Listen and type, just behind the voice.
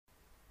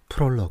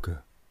프롤로그.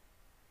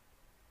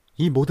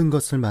 이 모든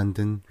것을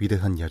만든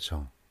위대한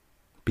여정,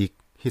 빅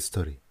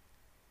히스토리.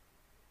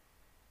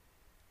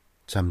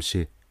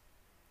 잠시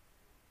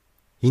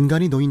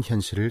인간이 놓인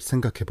현실을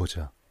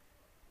생각해보자.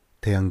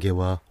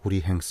 태양계와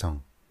우리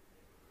행성,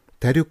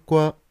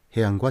 대륙과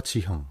해양과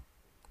지형,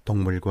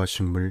 동물과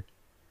식물,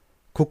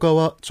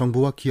 국가와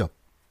정부와 기업,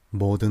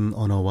 모든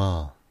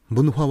언어와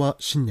문화와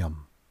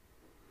신념,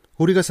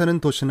 우리가 사는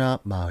도시나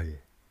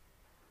마을,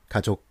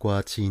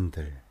 가족과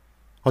지인들,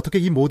 어떻게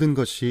이 모든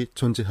것이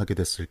존재하게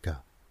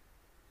됐을까?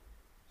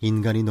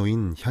 인간이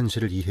놓인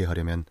현실을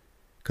이해하려면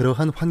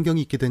그러한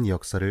환경이 있게 된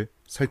역사를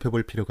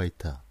살펴볼 필요가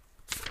있다.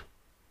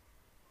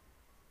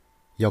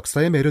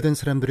 역사에 매료된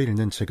사람들이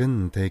읽는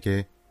책은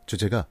대개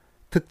주제가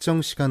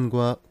특정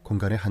시간과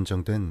공간에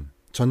한정된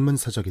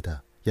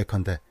전문서적이다.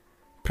 예컨대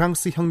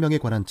프랑스 혁명에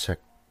관한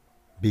책,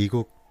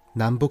 미국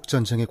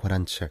남북전쟁에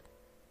관한 책,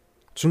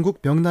 중국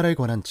명나라에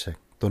관한 책,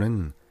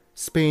 또는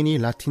스페인이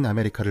라틴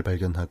아메리카를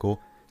발견하고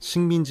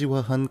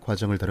식민지화한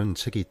과정을 다룬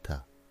책이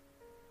있다.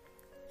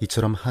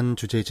 이처럼 한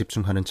주제에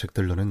집중하는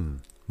책들로는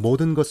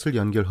모든 것을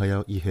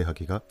연결하여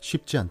이해하기가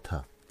쉽지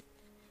않다.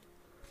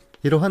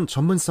 이러한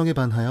전문성에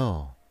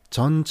반하여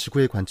전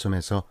지구의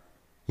관점에서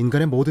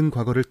인간의 모든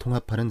과거를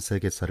통합하는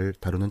세계사를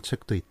다루는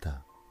책도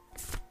있다.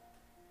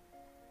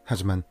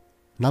 하지만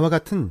나와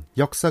같은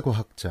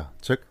역사과학자,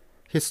 즉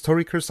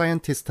히스토리컬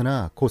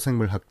사이언티스트나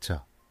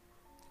고생물학자,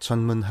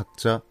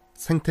 전문학자,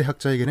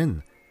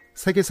 생태학자에게는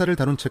세계사를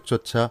다룬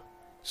책조차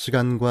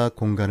시간과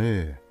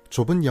공간을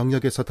좁은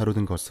영역에서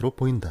다루는 것으로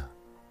보인다.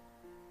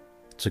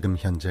 지금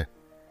현재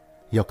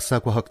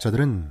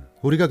역사과학자들은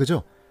우리가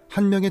그저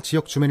한 명의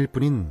지역 주민일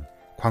뿐인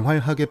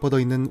광활하게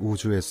뻗어있는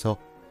우주에서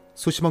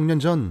수십억 년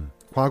전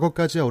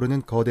과거까지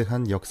오르는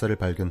거대한 역사를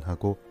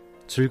발견하고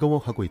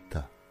즐거워하고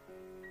있다.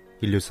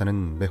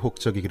 인류사는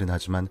매혹적이기는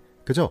하지만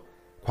그저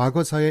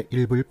과거사의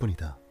일부일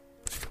뿐이다.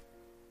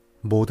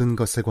 모든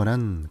것에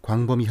관한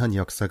광범위한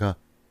역사가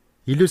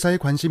인류사에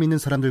관심 있는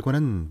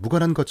사람들과는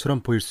무관한 것처럼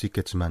보일 수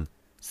있겠지만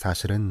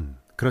사실은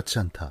그렇지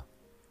않다.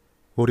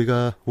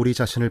 우리가 우리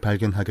자신을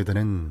발견하게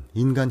되는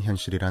인간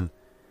현실이란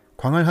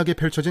광활하게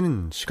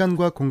펼쳐진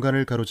시간과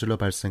공간을 가로질러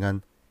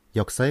발생한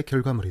역사의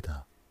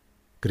결과물이다.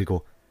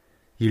 그리고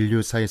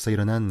인류사에서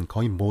일어난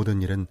거의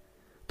모든 일은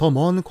더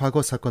먼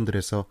과거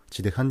사건들에서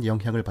지대한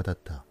영향을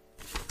받았다.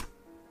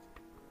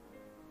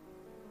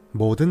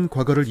 모든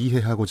과거를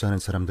이해하고자 하는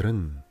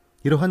사람들은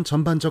이러한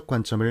전반적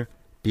관점을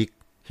빅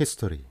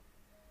히스토리,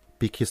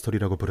 빅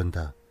히스토리라고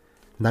부른다.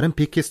 나는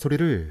빅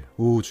히스토리를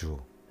우주,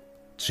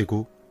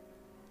 지구,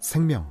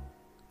 생명,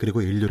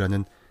 그리고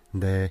인류라는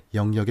내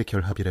영역의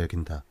결합이라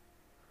여긴다.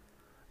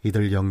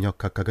 이들 영역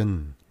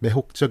각각은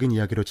매혹적인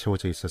이야기로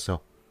채워져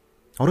있어서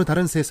어느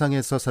다른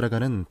세상에서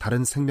살아가는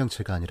다른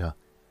생명체가 아니라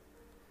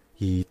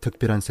이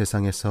특별한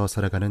세상에서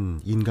살아가는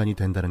인간이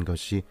된다는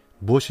것이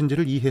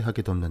무엇인지를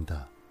이해하게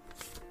돕는다.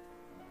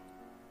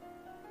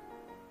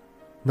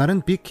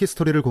 나는 빅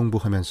히스토리를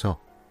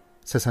공부하면서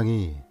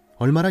세상이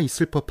얼마나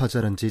있을 법하지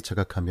않은지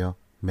자각하며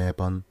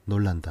매번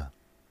놀란다.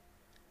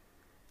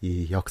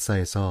 이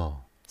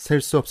역사에서 셀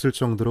수 없을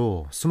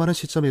정도로 수많은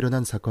시점에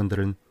일어난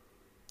사건들은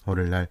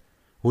오늘날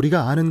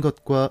우리가 아는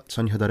것과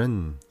전혀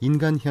다른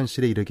인간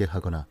현실에 이르게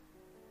하거나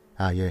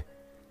아예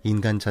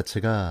인간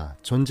자체가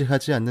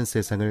존재하지 않는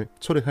세상을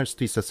초래할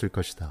수도 있었을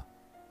것이다.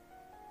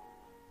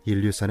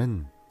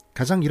 인류사는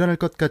가장 일어날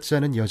것 같지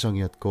않은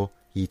여정이었고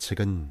이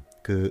책은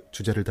그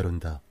주제를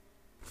다룬다.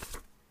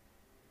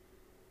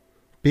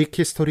 빅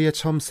히스토리의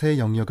처음 세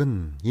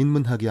영역은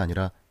인문학이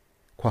아니라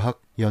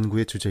과학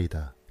연구의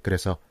주제이다.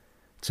 그래서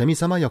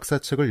재미삼아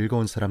역사책을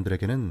읽어온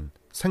사람들에게는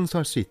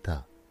생소할 수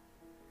있다.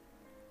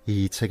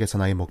 이 책에서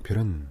나의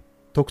목표는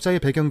독자의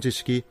배경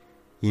지식이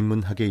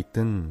인문학에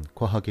있든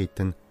과학에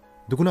있든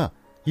누구나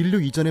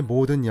인류 이전의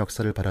모든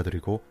역사를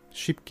받아들이고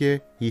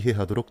쉽게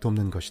이해하도록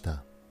돕는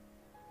것이다.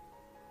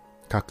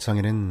 각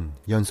장에는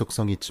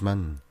연속성이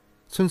있지만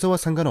순서와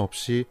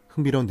상관없이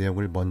흥미로운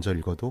내용을 먼저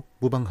읽어도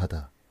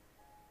무방하다.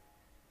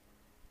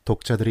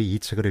 독자들이 이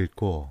책을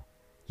읽고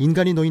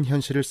인간이 놓인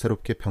현실을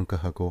새롭게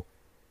평가하고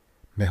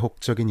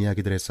매혹적인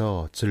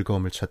이야기들에서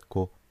즐거움을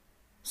찾고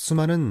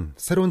수많은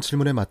새로운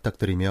질문에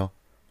맞닥뜨리며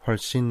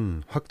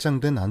훨씬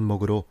확장된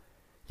안목으로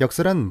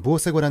역사란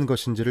무엇에 관한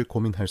것인지를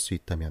고민할 수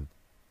있다면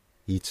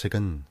이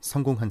책은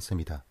성공한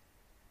셈이다.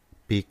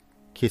 빅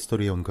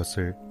히스토리에 온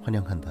것을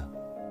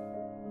환영한다.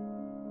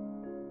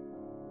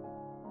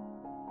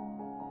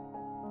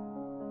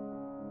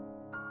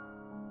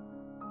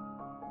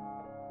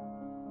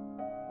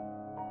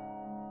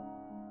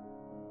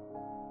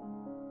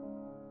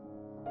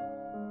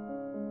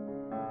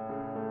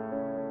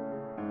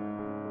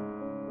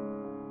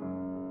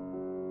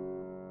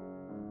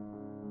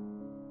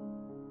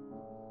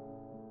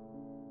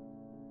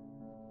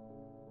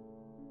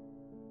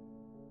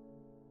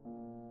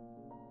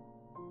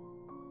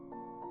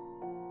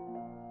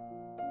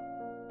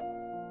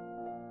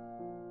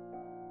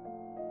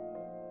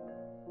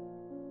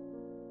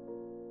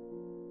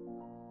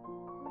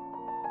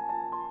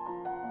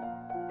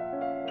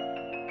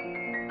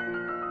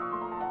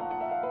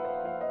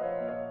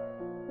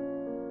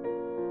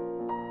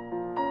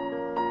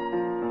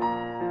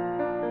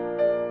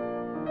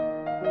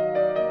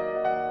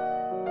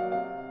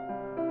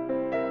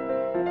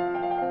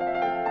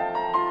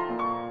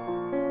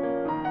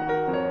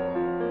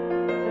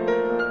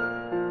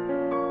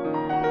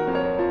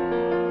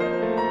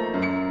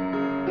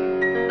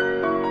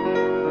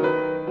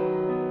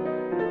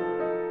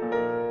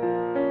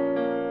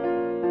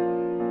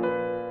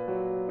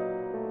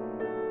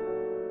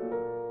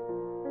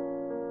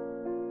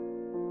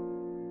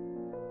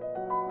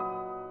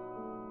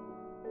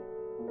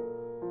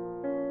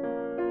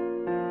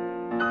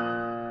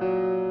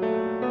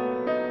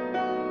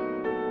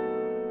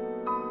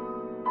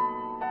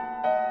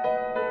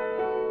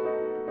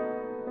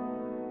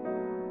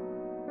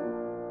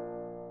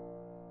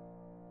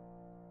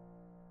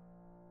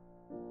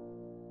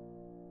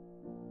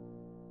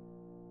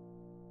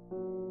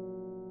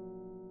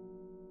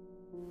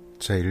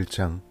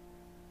 제1장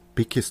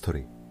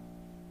빅히스토리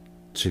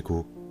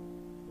지구,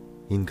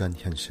 인간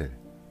현실.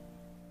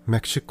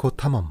 멕시코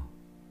탐험.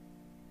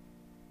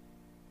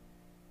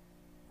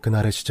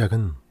 그날의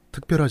시작은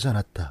특별하지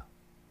않았다.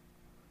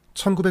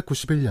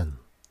 1991년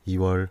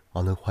 2월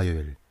어느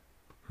화요일,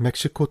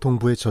 멕시코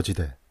동부의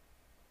저지대.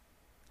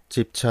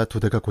 집차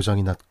 2대가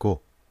고장이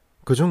났고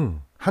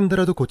그중 한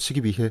대라도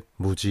고치기 위해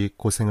무지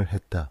고생을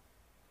했다.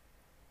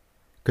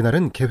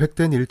 그날은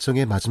계획된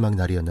일정의 마지막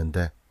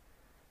날이었는데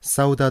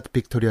사우닷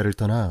빅토리아를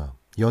떠나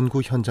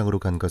연구 현장으로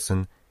간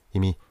것은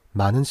이미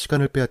많은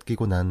시간을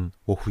빼앗기고 난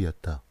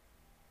오후였다.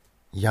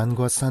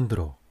 얀과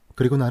산드로,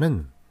 그리고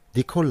나는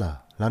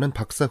니콜라라는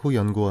박사 후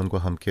연구원과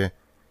함께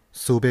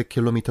수백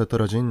킬로미터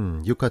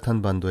떨어진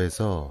유카탄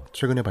반도에서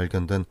최근에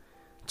발견된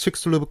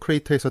칙슬루브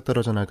크레이터에서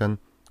떨어져 나간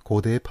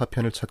고대의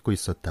파편을 찾고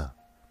있었다.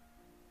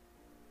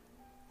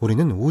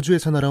 우리는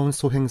우주에서 날아온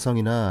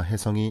소행성이나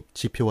해성이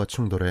지표와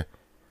충돌해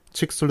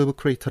칙슬루브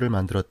크레이터를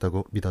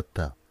만들었다고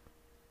믿었다.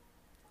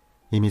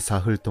 이미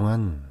사흘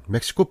동안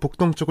멕시코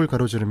북동쪽을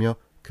가로지르며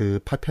그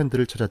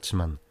파편들을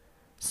찾았지만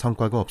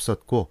성과가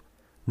없었고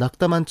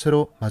낙담한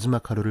채로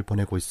마지막 하루를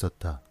보내고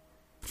있었다.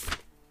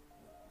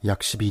 약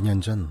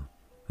 12년 전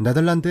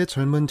네덜란드의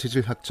젊은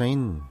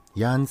지질학자인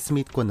얀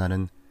스밋과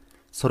나는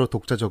서로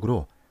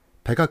독자적으로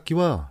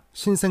백악기와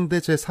신생대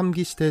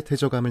제3기 시대의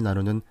대저감을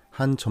나누는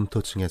한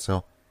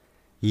점토층에서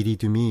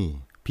이리듐이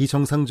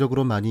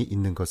비정상적으로 많이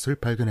있는 것을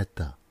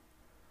발견했다.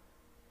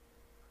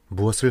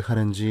 무엇을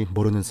하는지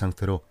모르는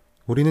상태로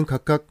우리는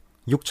각각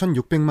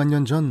 6,600만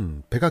년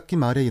전 백악기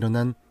말에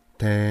일어난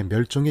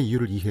대멸종의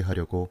이유를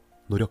이해하려고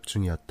노력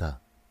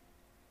중이었다.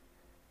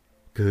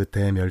 그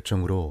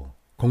대멸종으로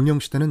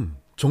공룡시대는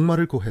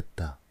종말을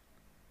고했다.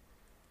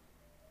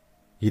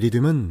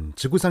 이리듐은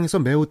지구상에서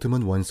매우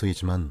드문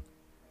원소이지만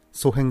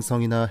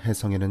소행성이나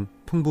해성에는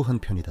풍부한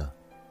편이다.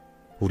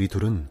 우리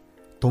둘은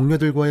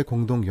동료들과의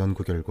공동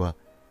연구 결과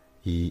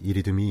이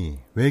이리듐이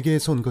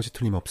외계에서 온 것이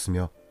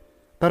틀림없으며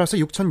따라서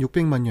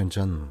 6,600만 년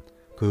전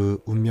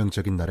그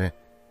운명적인 날에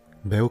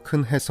매우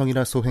큰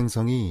해성이나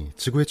소행성이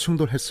지구에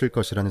충돌했을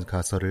것이라는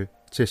가설을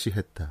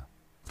제시했다.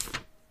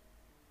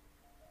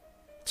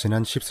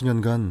 지난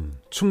 10수년간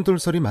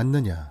충돌설이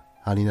맞느냐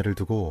아니냐를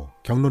두고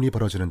격론이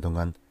벌어지는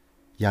동안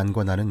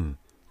얀과 나는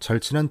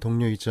절친한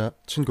동료이자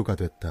친구가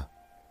됐다.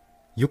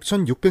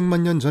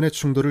 6,600만 년 전의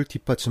충돌을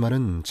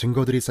뒷받침하는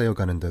증거들이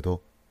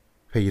쌓여가는데도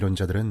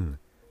회의론자들은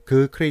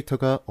그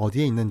크레이터가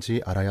어디에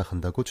있는지 알아야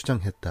한다고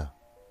주장했다.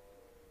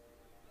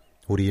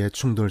 우리의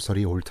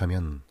충돌설이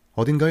옳다면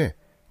어딘가에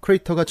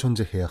크레이터가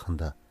존재해야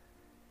한다.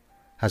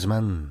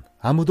 하지만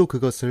아무도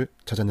그것을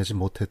찾아내지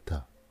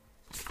못했다.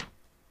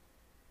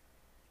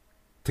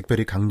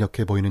 특별히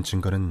강력해 보이는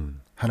증거는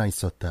하나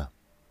있었다.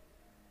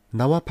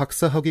 나와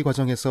박사학위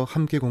과정에서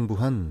함께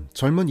공부한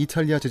젊은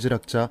이탈리아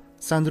지질학자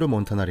산드로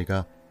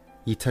몬타나리가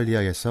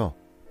이탈리아에서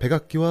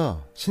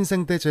백악기와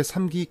신생대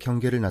제3기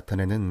경계를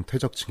나타내는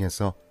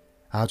퇴적층에서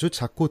아주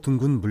작고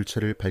둥근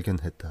물체를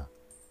발견했다.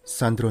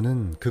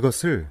 산드로는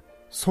그것을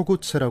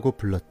소구체라고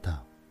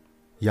불렀다.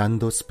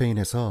 얀도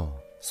스페인에서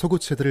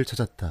소구체들을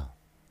찾았다.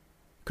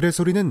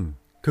 그래서 우리는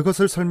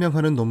그것을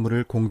설명하는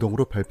논문을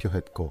공동으로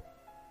발표했고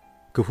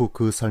그 후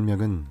그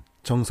설명은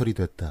정설이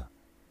됐다.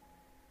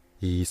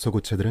 이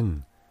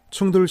소구체들은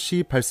충돌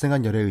시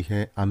발생한 열에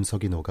의해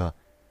암석이 녹아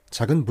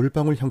작은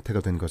물방울 형태가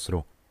된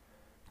것으로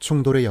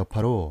충돌의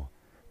여파로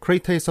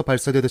크레이터에서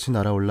발사되듯이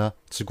날아올라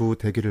지구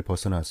대기를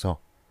벗어나서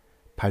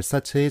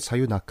발사체의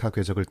자유 낙하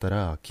궤적을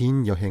따라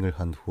긴 여행을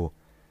한 후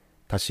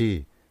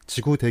다시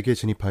지구 대기에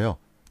진입하여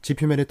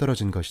지표면에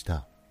떨어진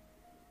것이다.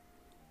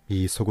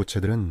 이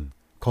소구체들은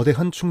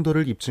거대한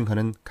충돌을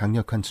입증하는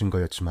강력한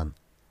증거였지만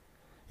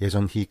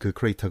예전히 그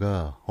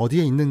크레이터가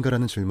어디에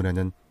있는가라는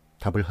질문에는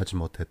답을 하지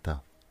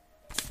못했다.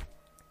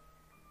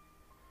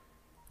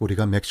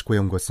 우리가 멕시코에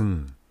온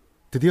것은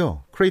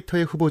드디어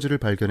크레이터의 후보지를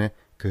발견해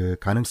그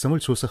가능성을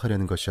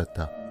조사하려는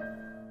것이었다.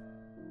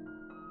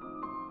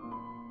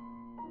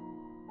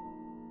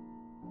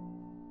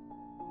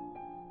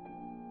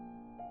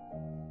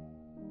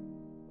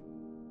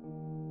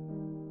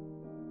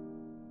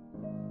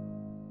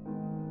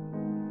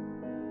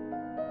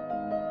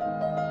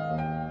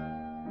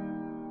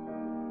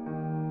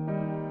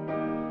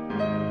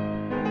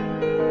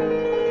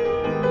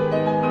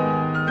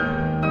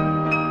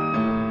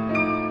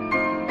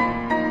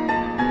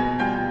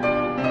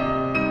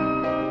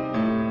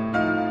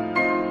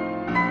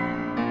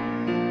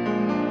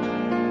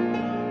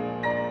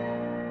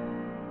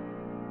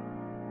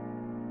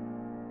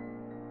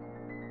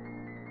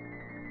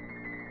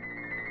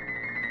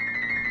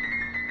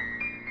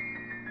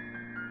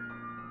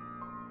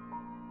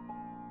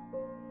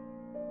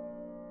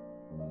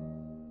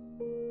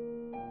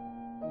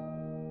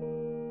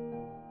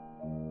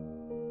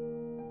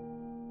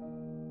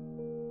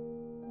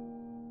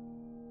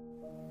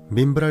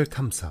 민브랄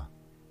탐사.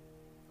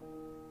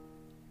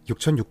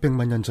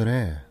 6,600만 년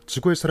전에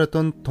지구에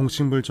살았던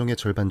동식물종의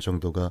절반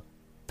정도가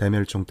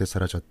대멸종 때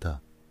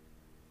사라졌다.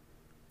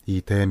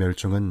 이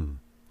대멸종은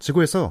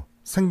지구에서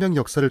생명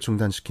역사를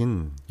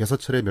중단시킨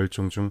 6차례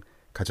멸종 중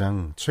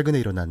가장 최근에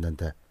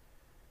일어났는데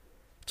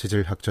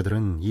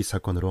지질학자들은 이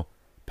사건으로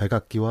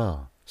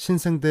백악기와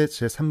신생대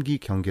제3기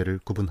경계를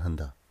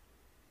구분한다.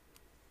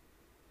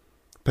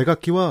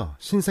 백악기와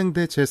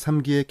신생대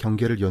제3기의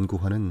경계를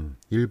연구하는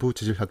일부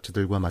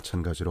지질학자들과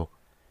마찬가지로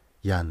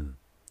얀,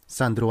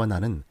 산드로와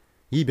나는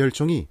이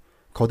멸종이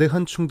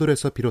거대한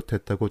충돌에서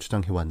비롯했다고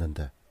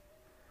주장해왔는데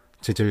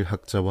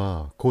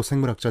지질학자와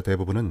고생물학자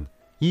대부분은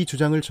이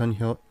주장을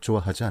전혀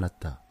좋아하지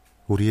않았다.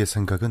 우리의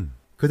생각은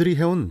그들이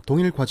해온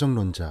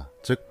동일과정론자,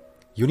 즉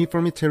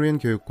유니포미테리언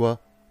교육과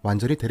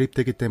완전히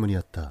대립되기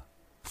때문이었다.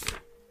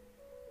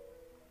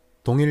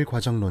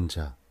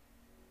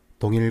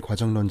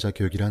 동일과정론자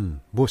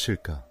교육이란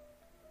무엇일까?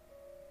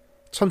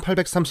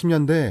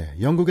 1830년대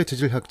영국의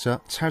지질학자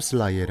찰스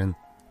라이엘은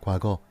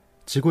과거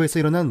지구에서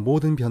일어난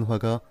모든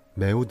변화가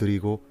매우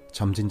느리고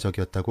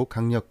점진적이었다고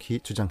강력히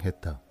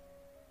주장했다.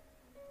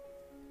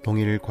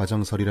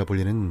 동일과정설이라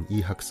불리는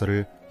이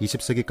학설을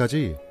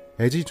 20세기까지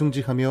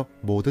애지중지하며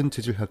모든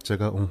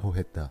지질학자가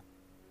옹호했다.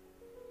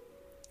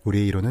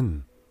 우리의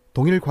이론은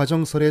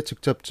동일과정설에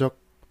직접적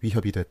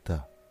위협이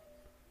됐다.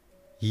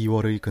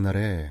 2월의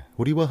그날에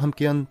우리와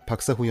함께한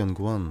박사후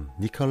연구원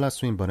니콜라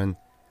스윈번은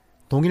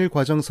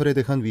동일과정설에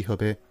대한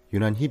위협에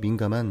유난히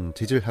민감한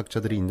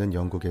지질학자들이 있는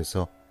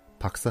영국에서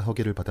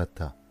박사학위를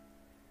받았다.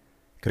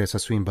 그래서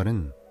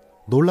스윈번은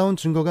놀라운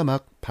증거가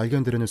막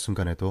발견되려는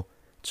순간에도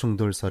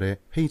충돌설에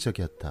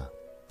회의적이었다.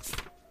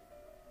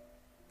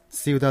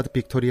 시우다드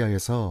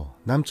빅토리아에서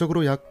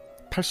남쪽으로 약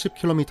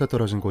 80km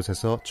떨어진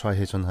곳에서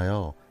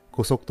좌회전하여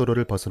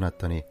고속도로를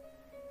벗어났더니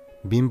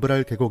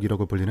민브랄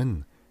계곡이라고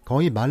불리는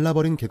거의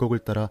말라버린 계곡을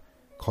따라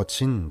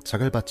거친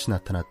자갈밭이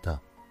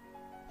나타났다.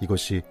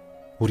 이것이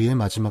우리의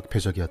마지막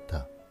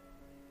표적이었다.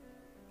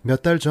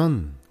 몇 달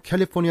전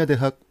캘리포니아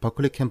대학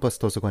버클리 캠퍼스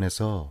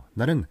도서관에서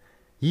나는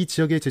이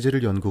지역의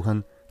지질을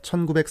연구한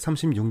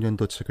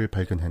 1936년도 책을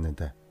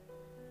발견했는데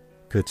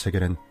그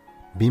책에는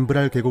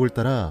민브랄 계곡을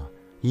따라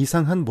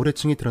이상한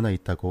모래층이 드러나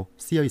있다고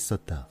쓰여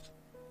있었다.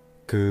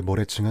 그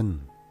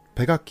모래층은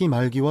백악기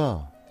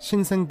말기와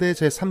신생대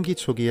제3기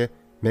초기에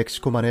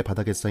멕시코만의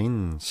바닥에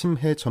쌓인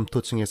심해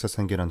점토층에서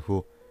생겨난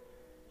후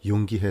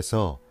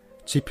융기해서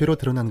지표로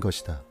드러난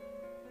것이다.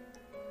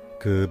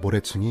 그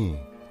모래층이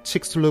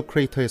칙슬룹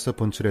크레이터에서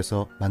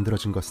분출해서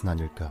만들어진 것은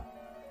아닐까.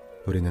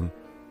 우리는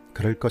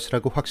그럴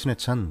것이라고 확신에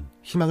찬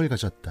희망을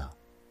가졌다.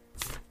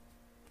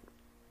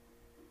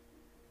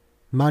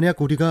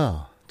 만약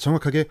우리가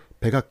정확하게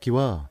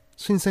백악기와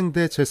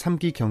신생대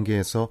제3기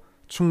경계에서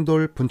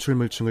충돌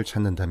분출물층을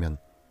찾는다면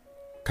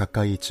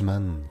가까이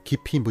있지만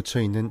깊이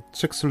묻혀있는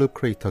칙슬룹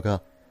크레이터가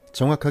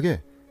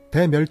정확하게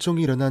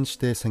대멸종이 일어난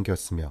시대에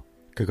생겼으며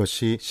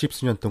그것이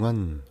십수년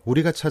동안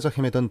우리가 찾아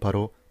헤매던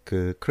바로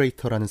그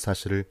크레이터라는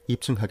사실을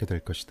입증하게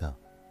될 것이다.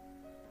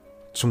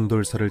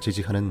 충돌설을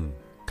지지하는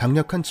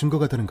강력한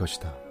증거가 되는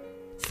것이다.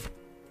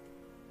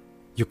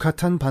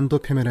 유카탄 반도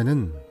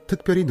표면에는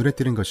특별히 눈에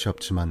띄는 것이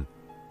없지만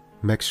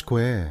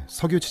멕시코의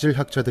석유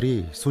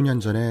지질학자들이 수년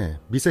전에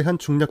미세한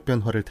중력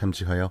변화를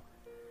탐지하여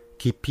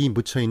깊이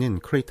묻혀있는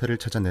크레이터를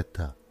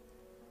찾아냈다.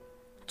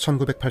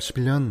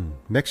 1981년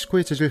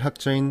멕시코의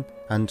지질학자인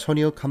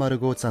안토니오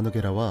카마르고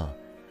자누게라와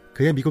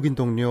그의 미국인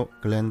동료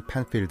글렌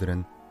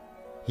펜필드는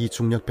이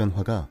중력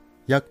변화가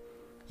약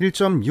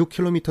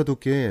 1.6km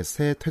두께의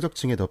새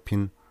퇴적층에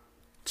덮인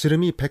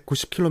지름이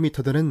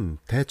 190km 되는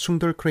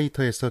대충돌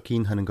크레이터에서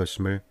기인하는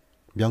것임을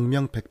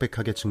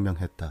명명백백하게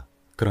증명했다.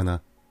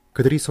 그러나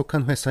그들이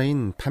속한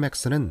회사인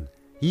파맥스는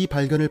이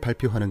발견을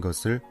발표하는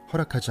것을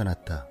허락하지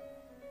않았다.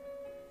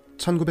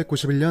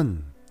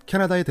 1991년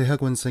캐나다의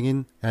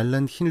대학원생인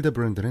앨런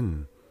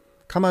힐드브랜드는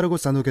카마르고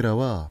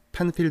사누게라와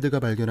펜필드가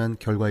발견한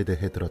결과에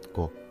대해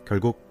들었고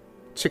결국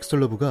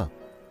칙슬로브가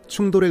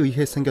충돌에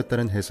의해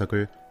생겼다는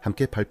해석을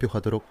함께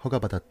발표하도록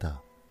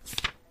허가받았다.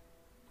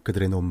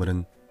 그들의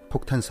논문은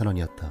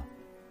폭탄선언이었다.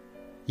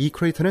 이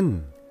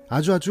크레이터는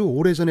아주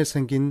오래전에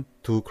생긴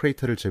두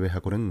크레이터를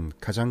제외하고는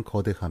가장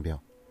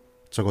거대하며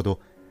적어도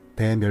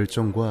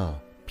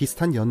대멸종과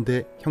비슷한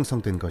연대에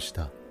형성된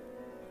것이다.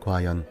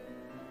 과연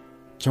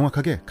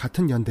정확하게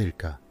같은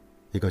연대일까?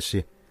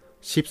 이것이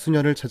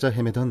십수년을 찾아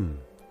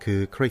헤매던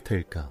그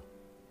크레이터일까?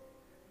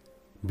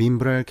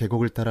 민브랄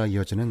계곡을 따라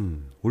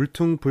이어지는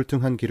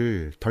울퉁불퉁한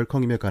길을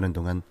덜컹이며 가는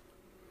동안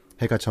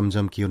해가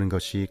점점 기우는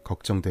것이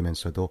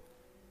걱정되면서도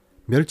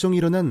멸종이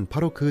일어난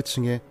바로 그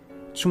층에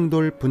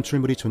충돌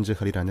분출물이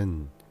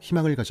존재하리라는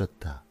희망을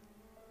가졌다.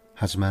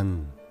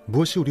 하지만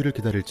무엇이 우리를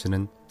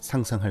기다릴지는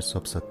상상할 수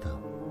없었다.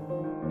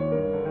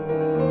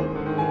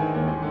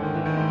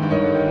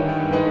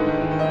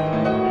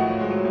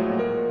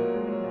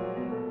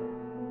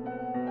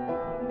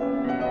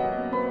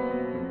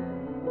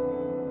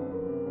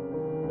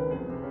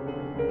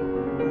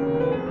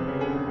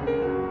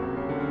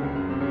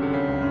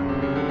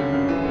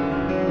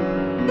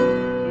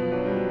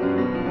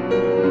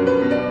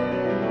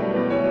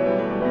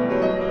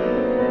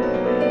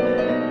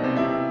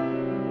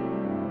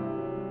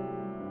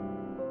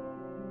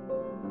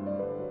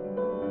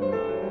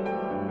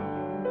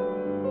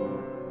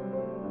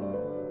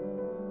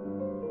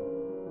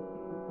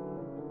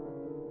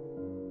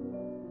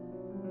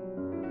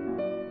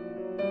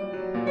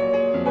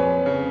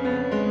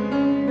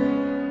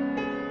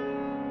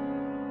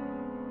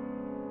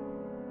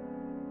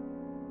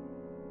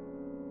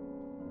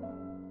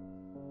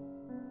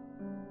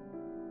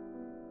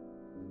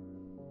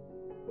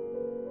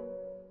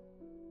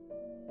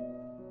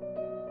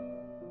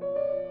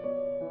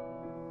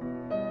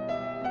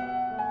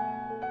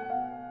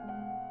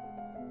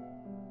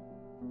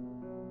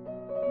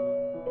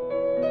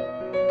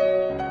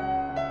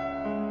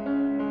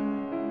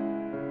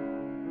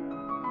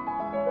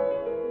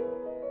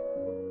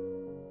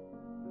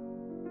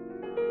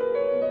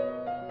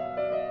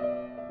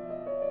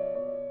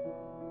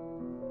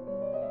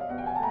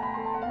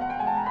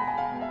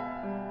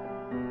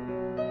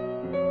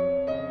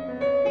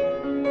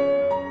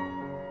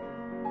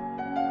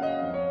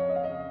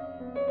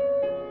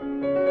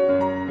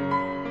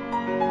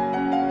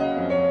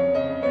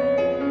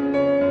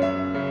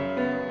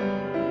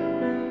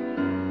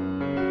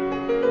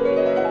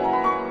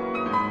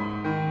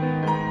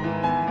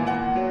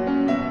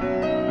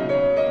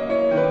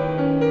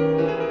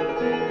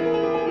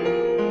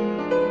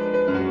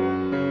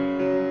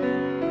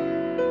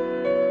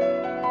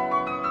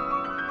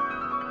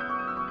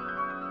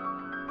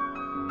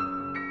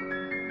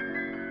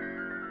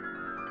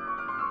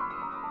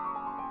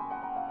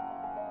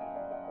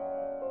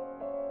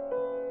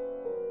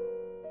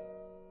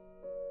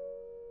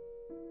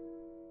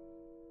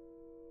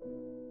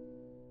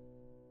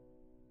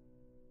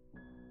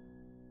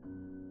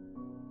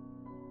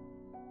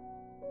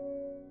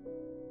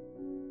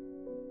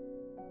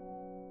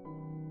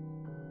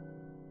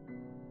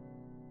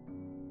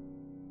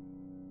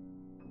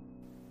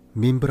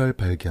 민브랄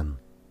발견.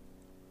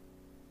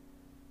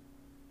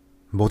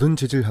 모든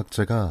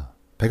지질학자가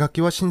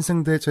백악기와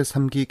신생대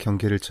제3기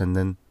경계를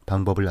찾는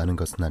방법을 아는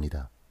것은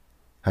아니다.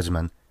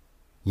 하지만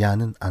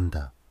야는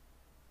안다.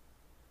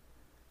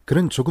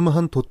 그는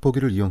조그마한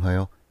돋보기를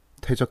이용하여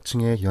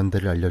퇴적층의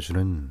연대를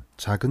알려주는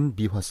작은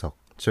미화석,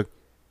 즉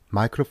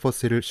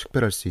마이크로포실을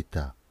식별할 수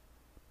있다.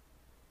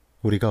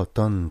 우리가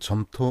어떤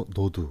점토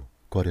노두,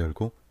 괄호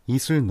열고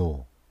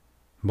이슬노,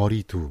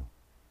 머리두,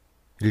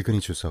 일근이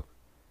주석,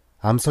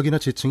 암석이나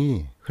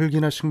지층이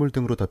흙이나 식물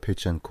등으로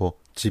덮여있지 않고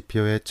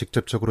지표에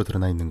직접적으로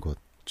드러나 있는 곳,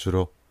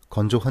 주로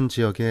건조한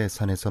지역의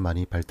산에서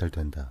많이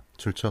발달된다.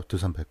 출처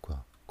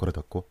두산백과, 괄호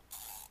닫고.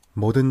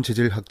 모든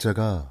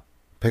지질학자가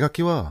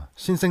백악기와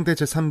신생대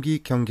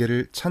제3기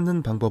경계를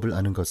찾는 방법을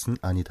아는 것은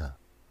아니다.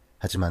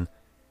 하지만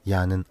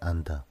야는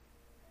안다.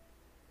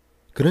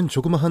 그는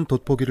조그마한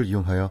돋보기를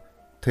이용하여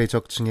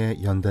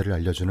퇴적층의 연대를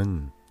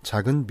알려주는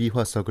작은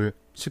미화석을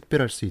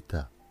식별할 수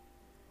있다.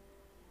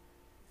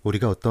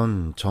 우리가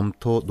어떤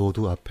점토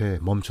노두 앞에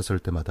멈춰설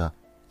때마다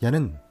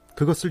야는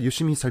그것을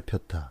유심히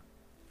살폈다.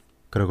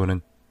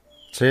 그러고는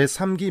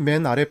제3기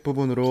맨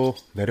아랫부분으로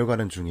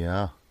내려가는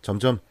중이야.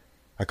 점점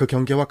그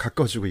경계와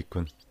가까워지고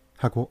있군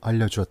하고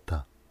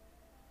알려주었다.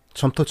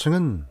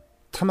 점토층은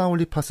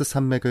타마올리파스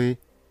산맥의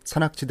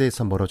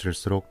산악지대에서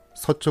멀어질수록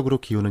서쪽으로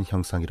기우는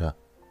형상이라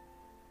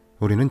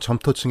우리는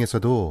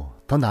점토층에서도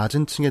더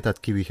낮은 층에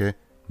닿기 위해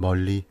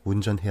멀리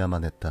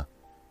운전해야만 했다.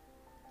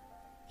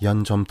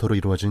 연점토로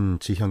이루어진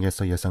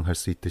지형에서 예상할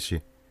수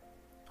있듯이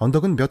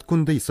언덕은 몇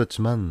군데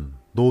있었지만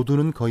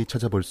노두는 거의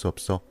찾아볼 수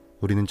없어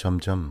우리는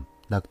점점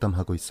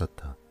낙담하고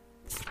있었다.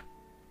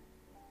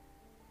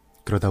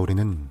 그러다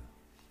우리는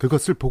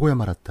그것을 보고야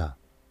말았다.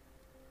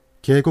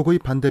 계곡의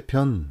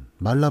반대편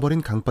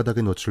말라버린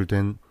강바닥에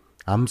노출된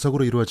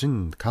암석으로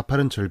이루어진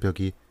가파른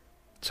절벽이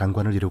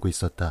장관을 이루고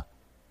있었다.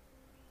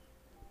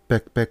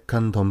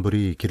 빽빽한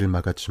덤불이 길을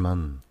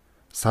막았지만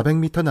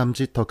 400m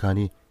남짓 더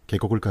가니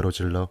계곡을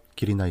가로질러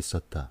길이 나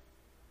있었다.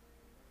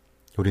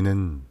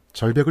 우리는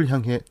절벽을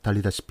향해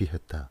달리다시피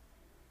했다.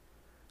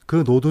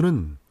 그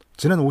노두는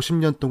지난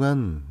 50년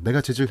동안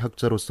내가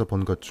지질학자로서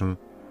본 것 중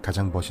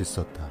가장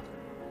멋있었다.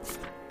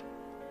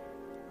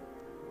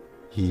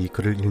 이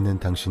글을 읽는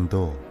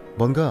당신도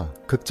뭔가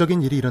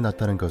극적인 일이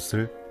일어났다는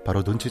것을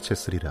바로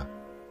눈치챘으리라.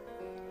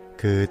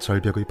 그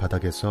절벽의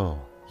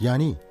바닥에서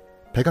야니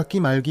백악기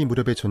말기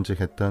무렵에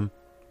존재했던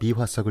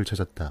미화석을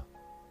찾았다.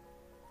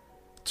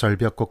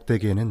 절벽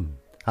꼭대기에는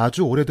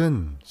아주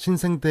오래된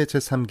신생대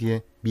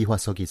제3기의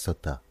미화석이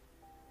있었다.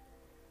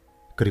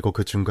 그리고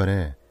그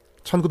중간에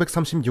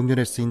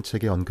 1936년에 쓰인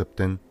책에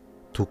언급된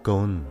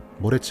두꺼운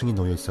모래층이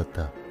놓여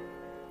있었다.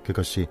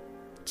 그것이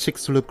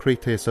칙슬룹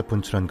크레이터에서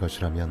분출한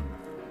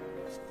것이라면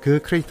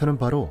그 크레이터는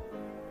바로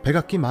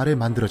백악기 말에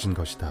만들어진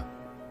것이다.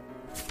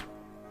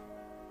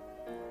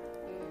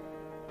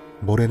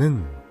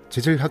 모래는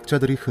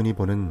지질학자들이 흔히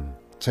보는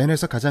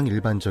자연에서 가장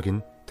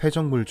일반적인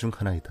퇴적물 중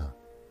하나이다.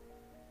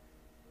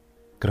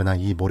 그러나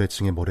이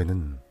모래층의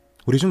모래는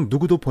우리 중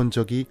누구도 본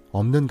적이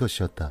없는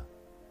것이었다.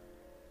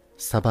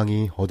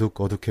 사방이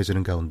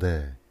어둑어둑해지는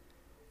가운데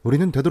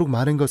우리는 되도록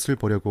많은 것을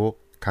보려고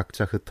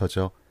각자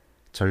흩어져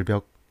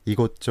절벽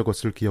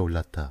이곳저곳을 기어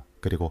올랐다.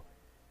 그리고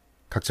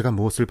각자가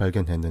무엇을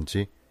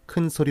발견했는지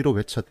큰 소리로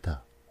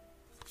외쳤다.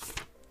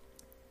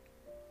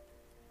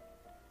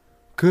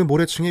 그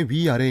모래층의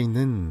위아래에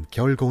있는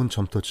겨울고운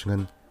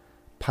점토층은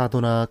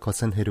파도나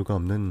거센 해류가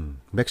없는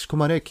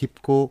멕시코만의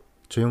깊고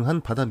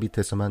조용한 바다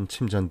밑에서만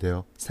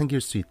침전되어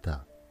생길 수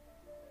있다.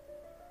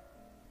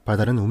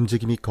 바다는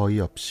움직임이 거의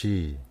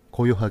없이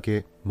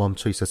고요하게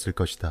멈춰 있었을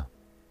것이다.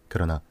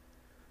 그러나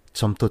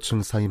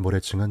점토층 사이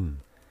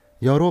모래층은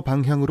여러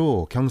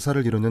방향으로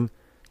경사를 이루는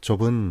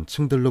좁은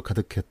층들로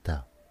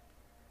가득했다.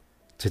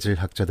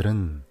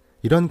 지질학자들은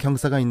이런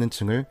경사가 있는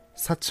층을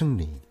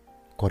사층리,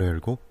 괄호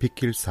열고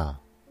빗길사,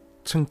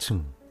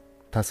 층층,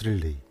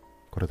 다스릴리,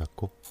 괄호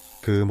닫고.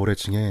 그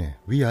모래층의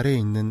위아래에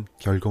있는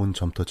결고운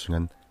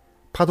점토층은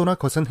파도나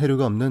거센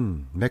해류가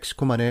없는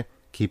멕시코만의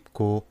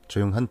깊고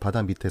조용한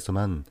바다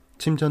밑에서만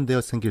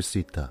침전되어 생길 수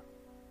있다.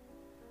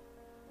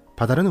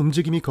 바다는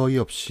움직임이 거의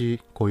없이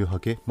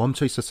고요하게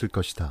멈춰 있었을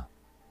것이다.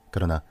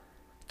 그러나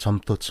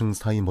점토층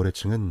사이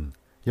모래층은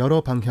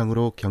여러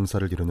방향으로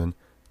경사를 이루는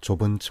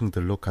좁은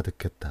층들로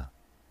가득했다.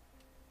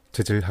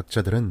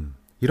 지질학자들은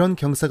이런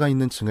경사가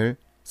있는 층을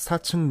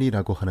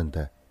사층리라고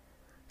하는데,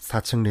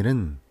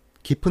 사층리는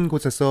깊은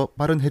곳에서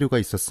빠른 해류가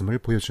있었음을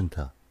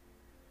보여준다.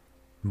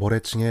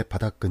 모래층의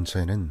바닥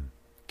근처에는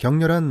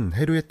격렬한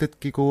해류에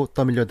뜯기고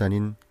떠밀려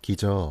다닌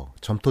기저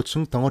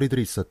점토층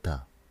덩어리들이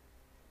있었다.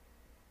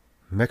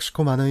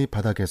 멕시코만의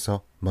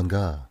바닥에서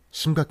뭔가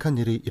심각한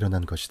일이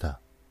일어난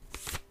것이다.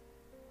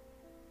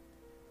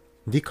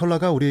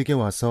 니콜라가 우리에게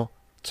와서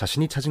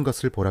자신이 찾은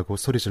것을 보라고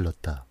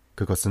소리질렀다.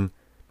 그것은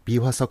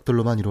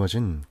미화석들로만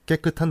이루어진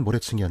깨끗한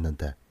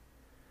모래층이었는데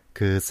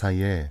그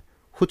사이에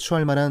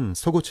후추할 만한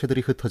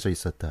소구체들이 흩어져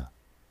있었다.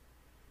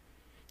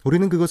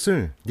 우리는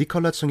그것을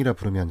니콜라층이라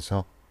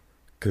부르면서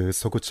그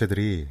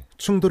소구체들이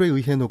충돌에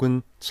의해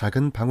녹은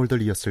작은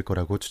방울들이었을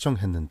거라고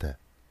추정했는데,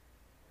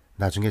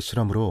 나중에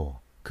실험으로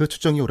그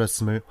추정이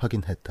옳았음을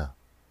확인했다.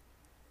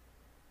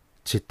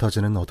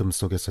 짙어지는 어둠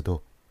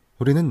속에서도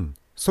우리는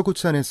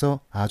소구체 안에서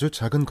아주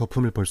작은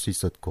거품을 볼 수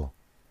있었고,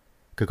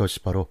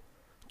 그것이 바로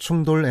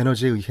충돌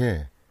에너지에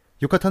의해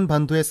유카탄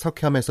반도의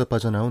석회암에서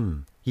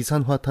빠져나온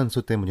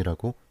이산화탄소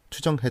때문이라고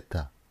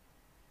추정했다.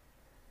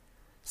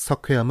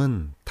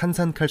 석회암은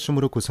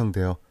탄산칼슘으로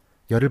구성되어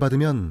열을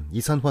받으면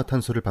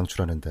이산화탄소를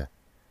방출하는데,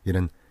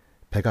 이는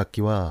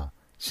백악기와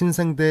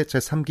신생대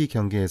제3기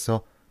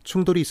경계에서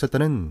충돌이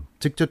있었다는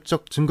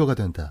직접적 증거가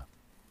된다.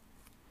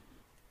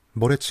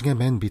 모래층의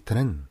맨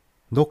밑에는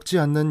녹지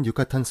않는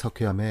유카탄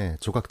석회암의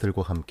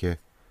조각들과 함께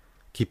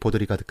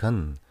기포들이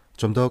가득한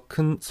좀 더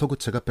큰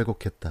소구체가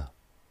빼곡했다.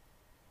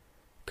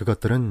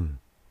 그것들은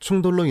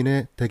충돌로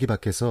인해 대기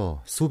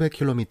밖에서 수백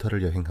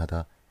킬로미터를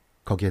여행하다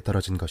거기에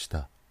떨어진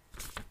것이다.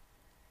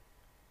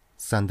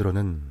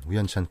 산드로는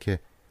우연찮게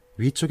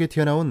위쪽에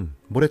튀어나온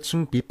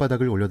모래층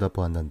밑바닥을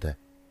올려다보았는데,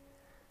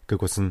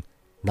 그곳은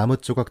나무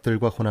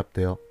조각들과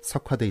혼합되어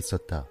석화돼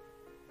있었다.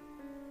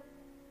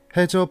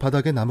 해저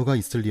바닥에 나무가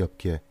있을 리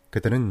없기에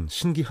그때는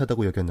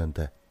신기하다고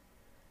여겼는데,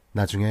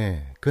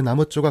 나중에 그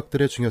나무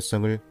조각들의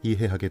중요성을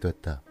이해하게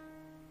됐다.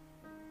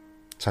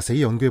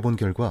 자세히 연구해본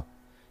결과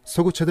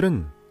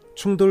소구체들은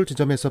충돌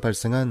지점에서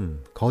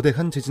발생한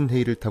거대한 지진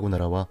해일을 타고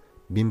날아와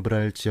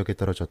민브랄 지역에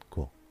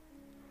떨어졌고,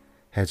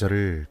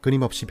 해저를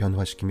끊임없이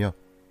변화시키며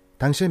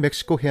당시의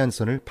멕시코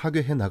해안선을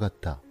파괴해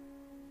나갔다.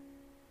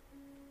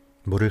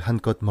 물을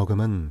한껏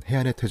머금은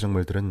해안의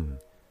퇴적물들은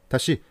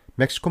다시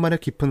멕시코만의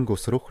깊은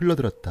곳으로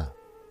흘러들었다.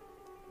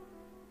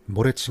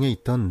 모래층에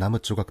있던 나무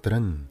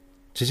조각들은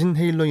지진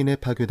해일로 인해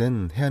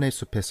파괴된 해안의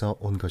숲에서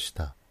온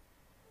것이다.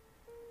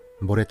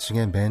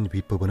 모래층의 맨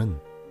윗부분은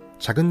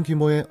작은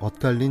규모의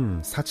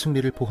엇갈린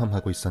사층리를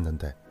포함하고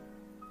있었는데,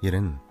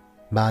 이는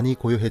많이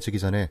고요해지기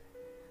전에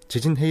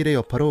지진 해일의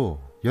여파로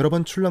여러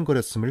번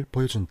출렁거렸음을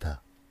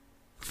보여준다.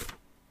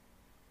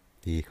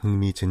 이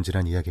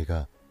흥미진진한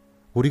이야기가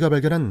우리가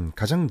발견한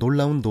가장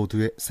놀라운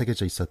노드에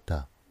새겨져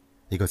있었다.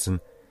 이것은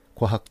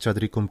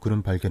과학자들이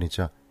꿈꾸는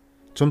발견이자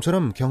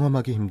좀처럼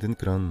경험하기 힘든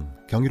그런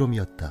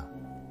경이로움이었다.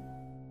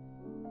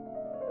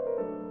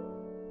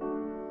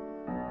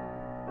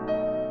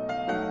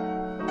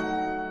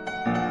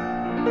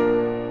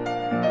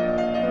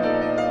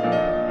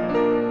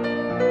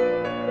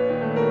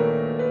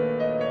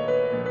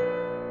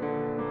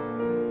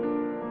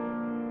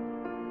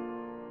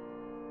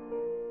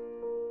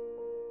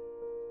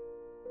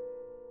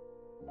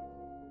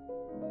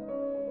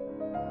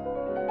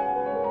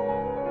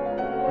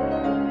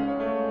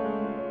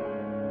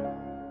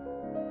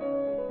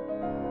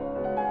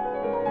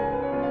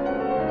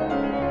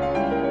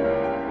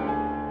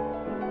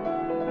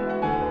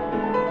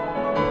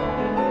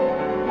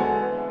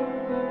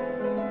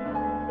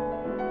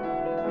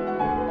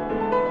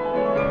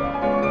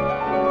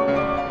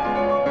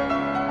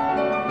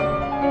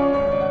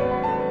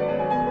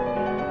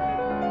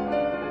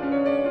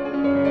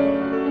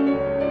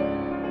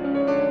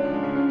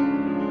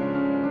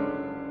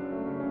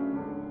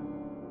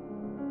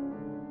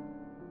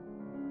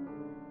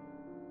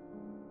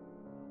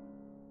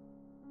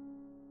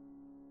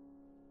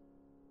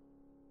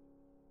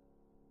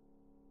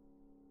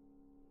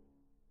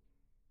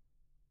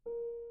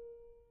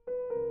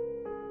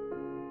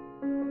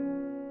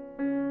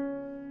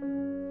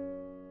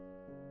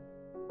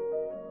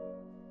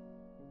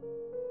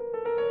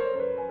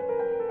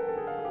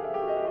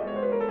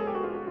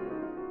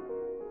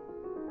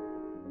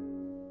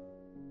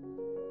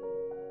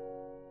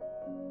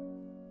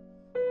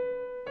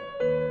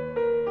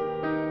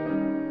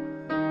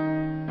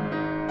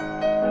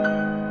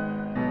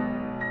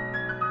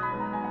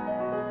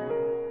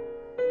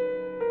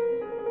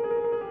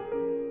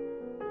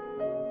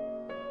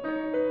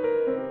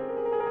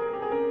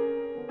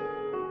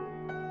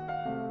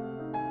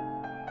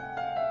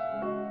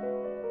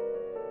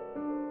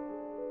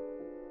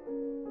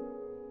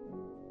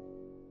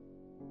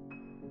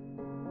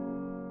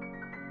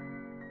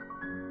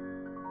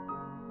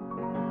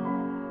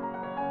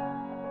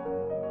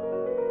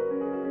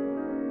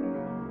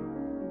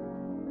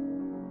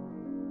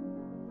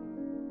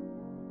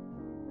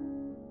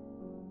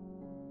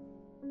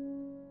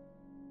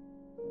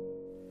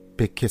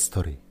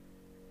 히스토리.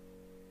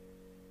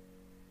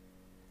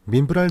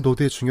 민브랄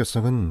노드의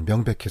중요성은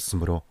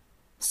명백했으므로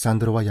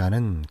산드로와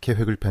야는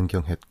계획을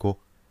변경했고,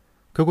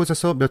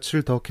 그곳에서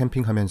며칠 더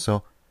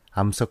캠핑하면서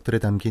암석들에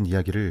담긴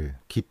이야기를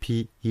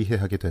깊이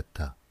이해하게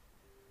됐다.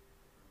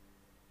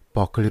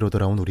 버클리로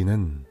돌아온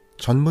우리는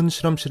전문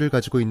실험실을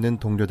가지고 있는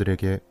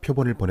동료들에게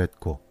표본을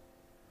보냈고,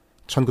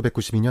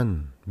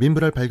 1992년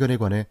민브랄 발견에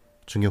관해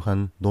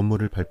중요한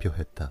논문을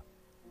발표했다.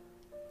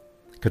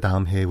 그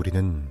다음 해에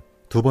우리는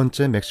두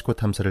번째 멕시코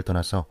탐사를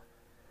떠나서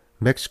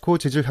멕시코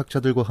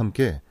지질학자들과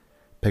함께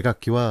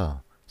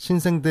백악기와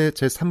신생대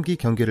제3기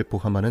경계를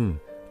포함하는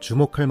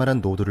주목할 만한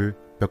노드를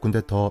몇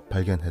군데 더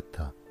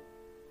발견했다.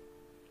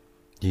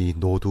 이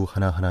노드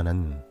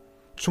하나하나는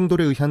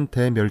충돌에 의한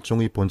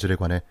대멸종의 본질에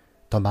관해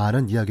더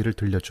많은 이야기를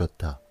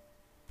들려주었다.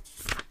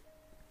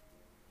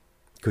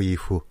 그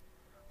이후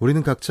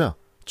우리는 각자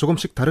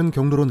조금씩 다른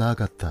경로로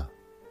나아갔다.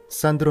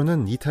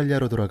 산드로는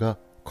이탈리아로 돌아가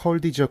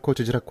콜디지어코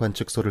지질학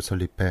관측소를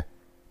설립해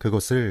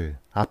그곳을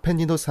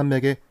아펜니도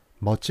산맥의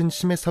멋진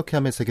심해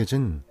석회암에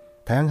새겨진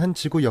다양한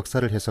지구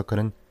역사를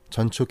해석하는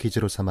전초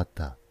기지로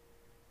삼았다.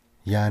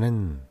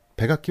 야는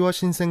백악기와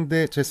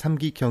신생대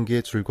제3기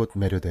경기에 줄곧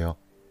매료되어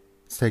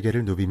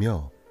세계를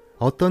누비며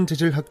어떤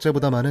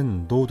지질학자보다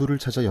많은 노두를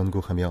찾아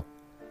연구하며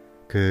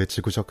그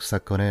지구적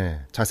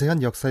사건의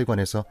자세한 역사에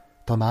관해서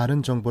더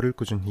많은 정보를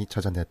꾸준히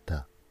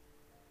찾아냈다.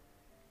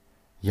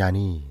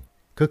 얀이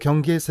그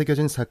경기에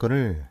새겨진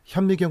사건을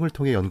현미경을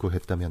통해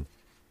연구했다면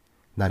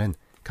나는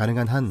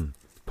가능한 한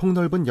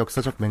폭넓은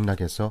역사적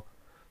맥락에서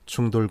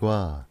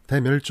충돌과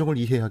대멸종을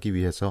이해하기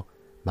위해서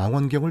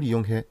망원경을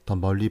이용해 더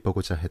멀리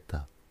보고자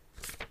했다.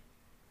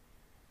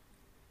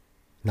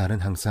 나는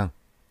항상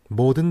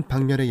모든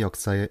방면의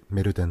역사에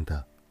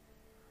매료된다.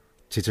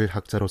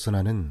 지질학자로서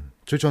나는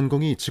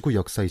주전공이 지구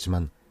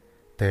역사이지만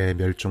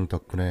대멸종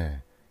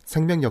덕분에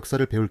생명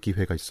역사를 배울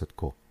기회가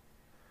있었고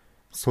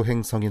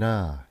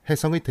소행성이나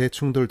해성의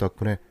대충돌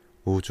덕분에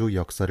우주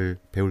역사를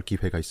배울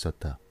기회가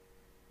있었다.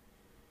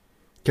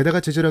 게다가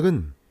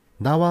지질학은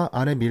나와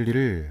아내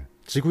밀리를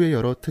지구의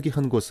여러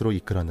특이한 곳으로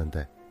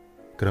이끌었는데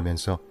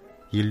그러면서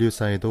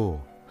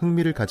인류사에도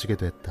흥미를 가지게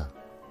됐다.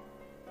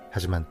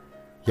 하지만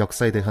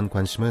역사에 대한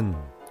관심은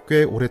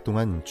꽤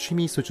오랫동안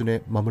취미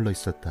수준에 머물러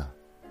있었다.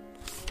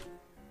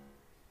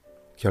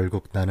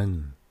 결국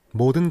나는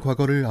모든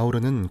과거를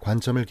아우르는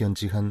관점을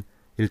견지한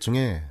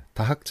일종의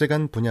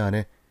다학제간 분야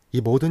안에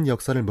이 모든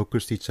역사를 묶을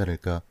수 있지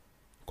않을까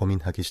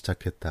고민하기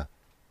시작했다.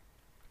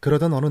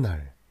 그러던 어느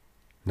날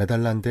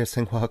네덜란드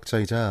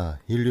생화학자이자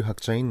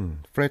인류학자인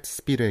프레드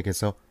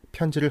스피르에게서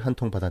편지를 한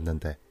통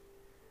받았는데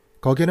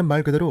거기에는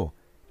말 그대로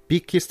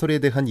빅 히스토리에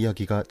대한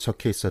이야기가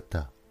적혀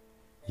있었다.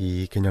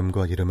 이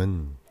개념과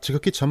이름은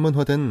지극히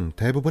전문화된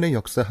대부분의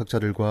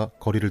역사학자들과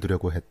거리를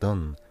두려고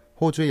했던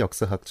호주의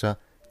역사학자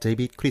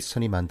데이빗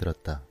크리스천이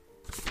만들었다.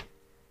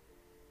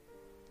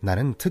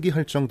 나는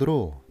특이할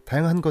정도로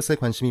다양한 것에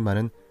관심이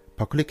많은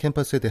버클리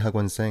캠퍼스의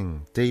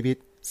대학원생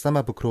데이빗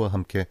사마부크로와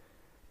함께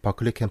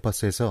버클리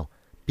캠퍼스에서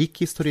빅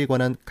히스토리에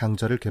관한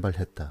강좌를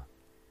개발했다.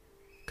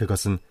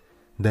 그것은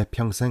내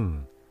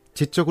평생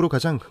지적으로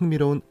가장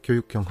흥미로운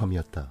교육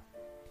경험이었다.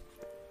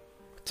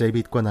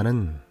 데이빗과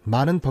나는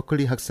많은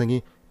버클리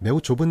학생이 매우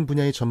좁은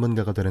분야의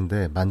전문가가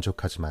되는데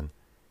만족하지만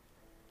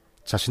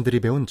자신들이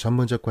배운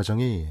전문적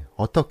과정이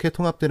어떻게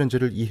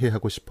통합되는지를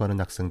이해하고 싶어하는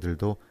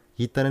학생들도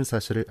있다는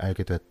사실을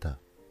알게 됐다.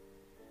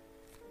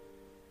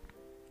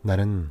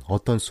 나는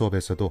어떤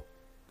수업에서도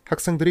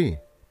학생들이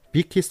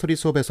빅 히스토리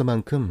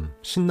수업에서만큼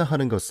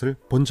신나하는 것을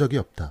본 적이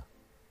없다.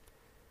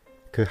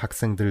 그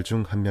학생들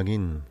중 한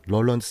명인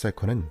롤런드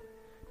세커는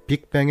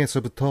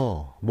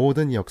빅뱅에서부터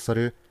모든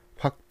역사를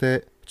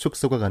확대,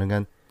 축소가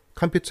가능한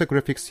컴퓨터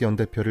그래픽스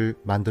연대표를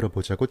만들어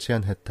보자고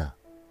제안했다.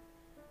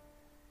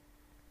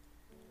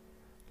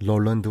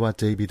 롤런드와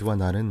데이비드와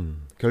나는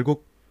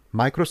결국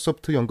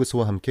마이크로소프트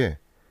연구소와 함께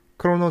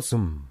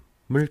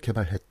크로노즘을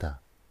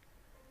개발했다.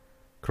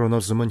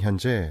 크로노즘은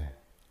현재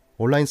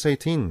온라인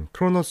사이트인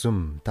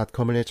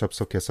chronosum.com에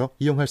접속해서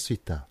이용할 수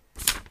있다.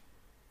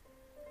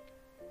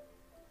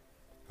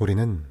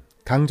 우리는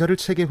강좌를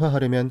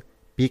체계화하려면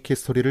빅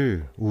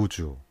히스토리를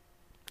우주,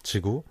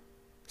 지구,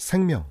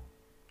 생명,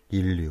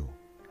 인류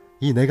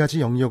이 네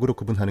가지 영역으로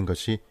구분하는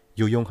것이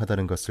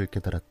유용하다는 것을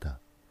깨달았다.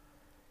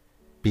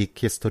 빅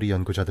히스토리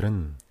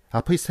연구자들은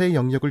앞의 세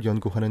영역을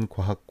연구하는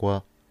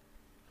과학과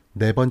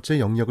네 번째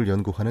영역을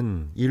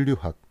연구하는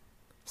인류학,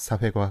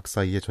 사회과학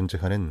사이에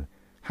존재하는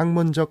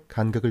학문적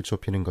간극을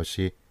좁히는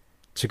것이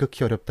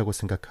지극히 어렵다고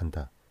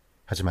생각한다.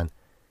 하지만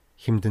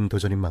힘든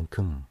도전인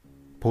만큼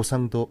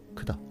보상도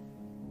크다.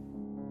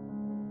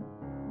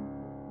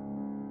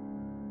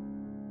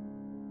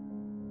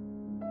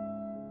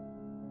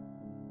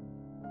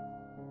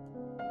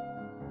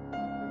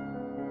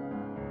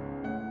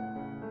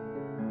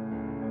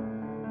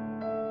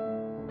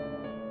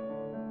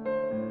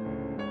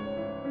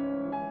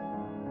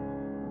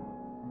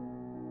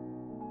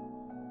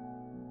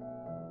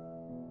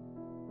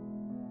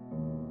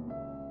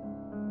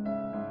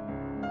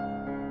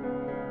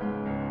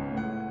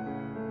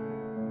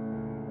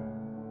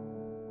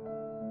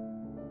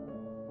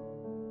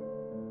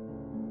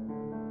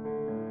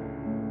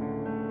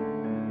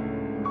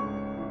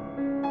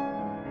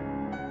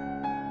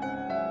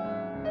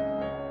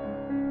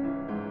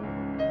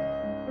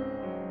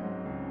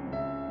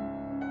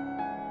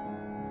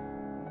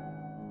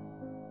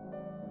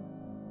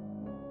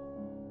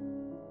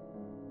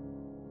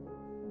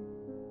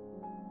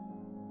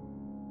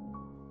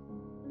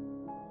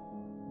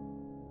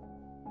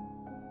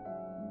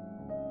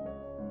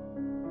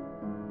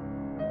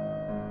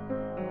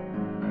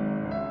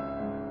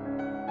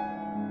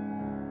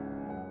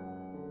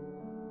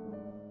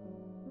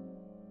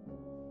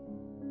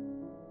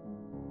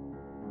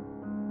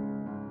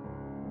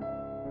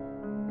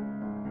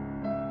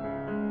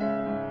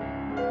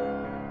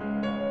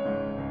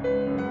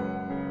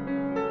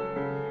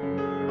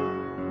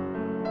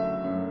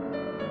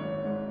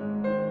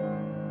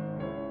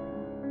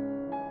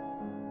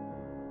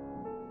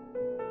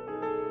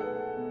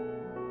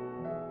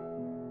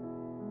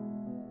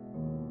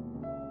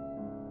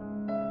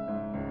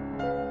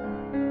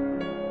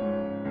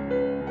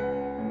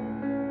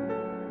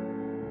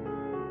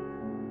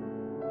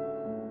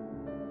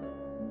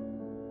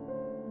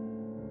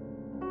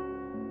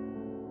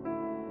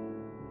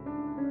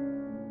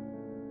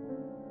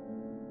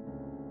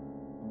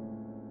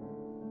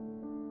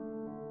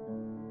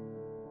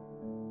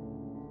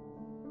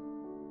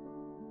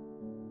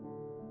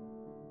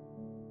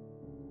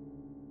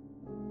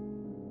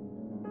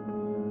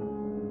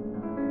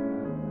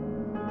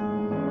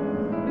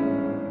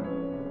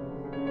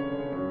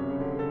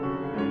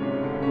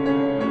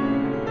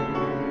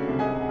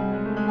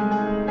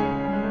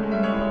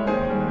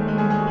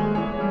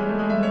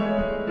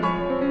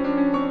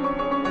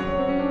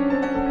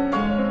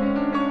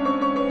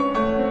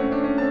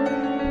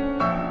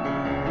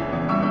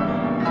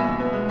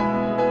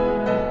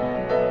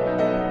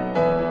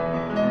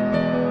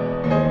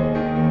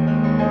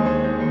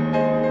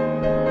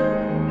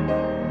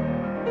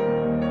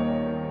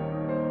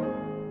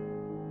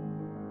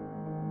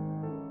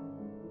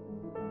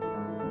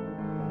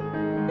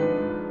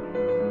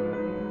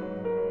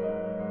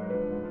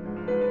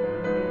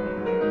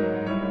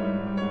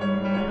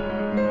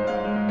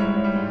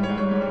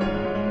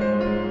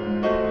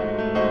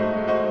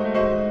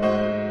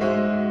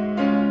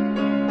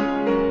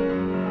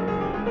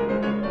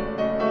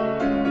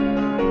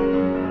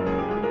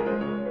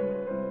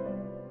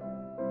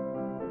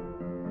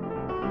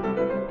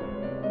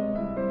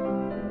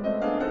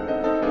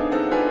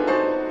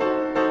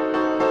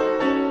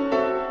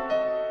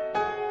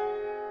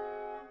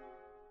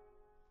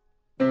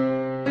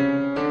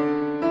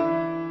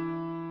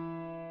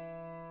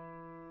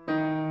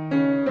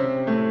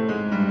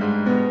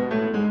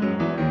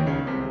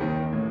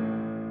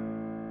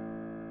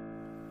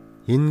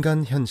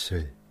 인간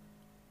현실.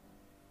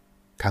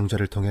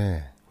 강좌를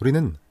통해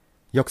우리는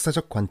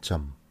역사적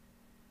관점을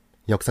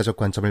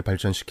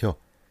발전시켜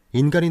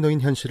인간이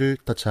놓인 현실을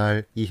더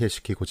잘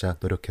이해시키고자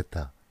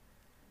노력했다.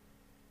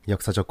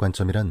 역사적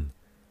관점이란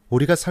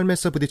우리가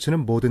삶에서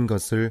부딪히는 모든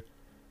것을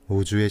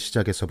우주의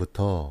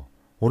시작에서부터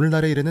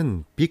오늘날에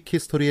이르는 빅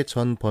히스토리의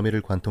전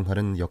범위를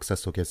관통하는 역사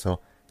속에서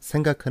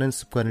생각하는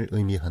습관을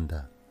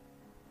의미한다.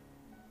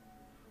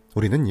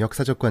 우리는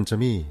역사적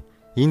관점이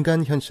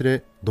인간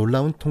현실에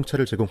놀라운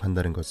통찰을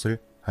제공한다는 것을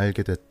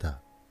알게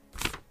됐다.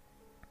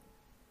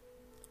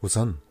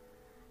 우선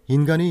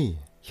인간이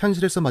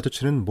현실에서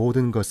마주치는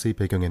모든 것의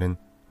배경에는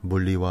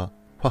물리와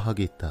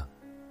화학이 있다.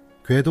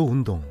 궤도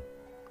운동,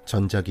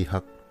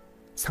 전자기학,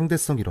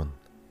 상대성 이론,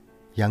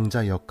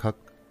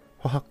 양자역학,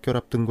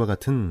 화학결합 등과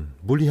같은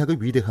물리학의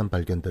위대한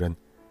발견들은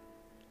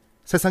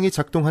세상이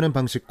작동하는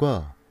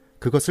방식과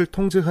그것을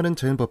통제하는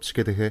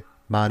자연법칙에 대해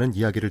많은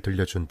이야기를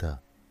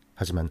들려준다.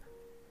 하지만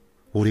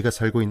우리가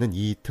살고 있는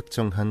이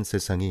특정한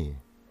세상이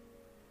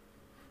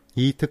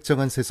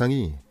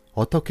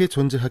어떻게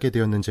존재하게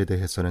되었는지에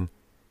대해서는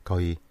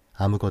거의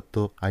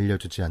아무것도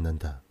알려주지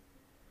않는다.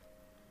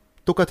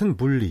 똑같은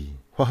물리,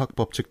 화학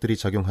법칙들이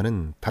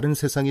작용하는 다른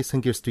세상이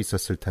생길 수도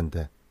있었을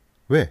텐데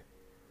왜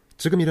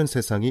지금 이런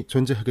세상이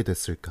존재하게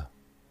됐을까?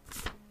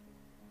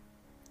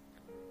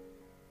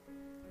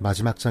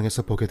 마지막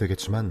장에서 보게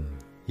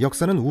되겠지만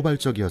역사는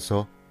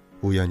우발적이어서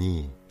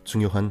우연히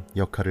중요한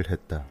역할을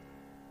했다.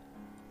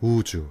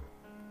 우주,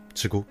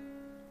 지구,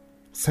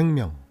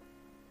 생명,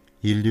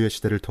 인류의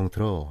시대를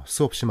통틀어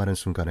수없이 많은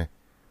순간에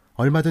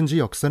얼마든지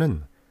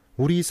역사는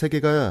우리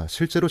세계가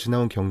실제로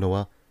지나온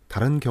경로와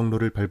다른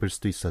경로를 밟을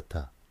수도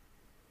있었다.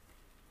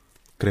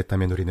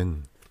 그랬다면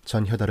우리는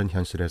전혀 다른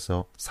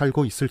현실에서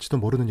살고 있을지도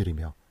모르는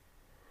일이며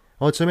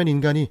어쩌면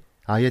인간이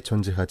아예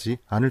존재하지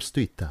않을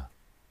수도 있다.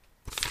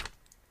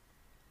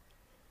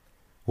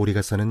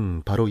 우리가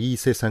사는 바로 이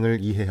세상을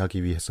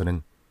이해하기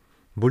위해서는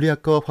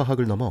물리학과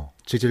화학을 넘어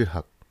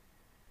지질학,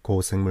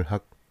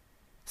 고생물학,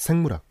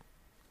 생물학,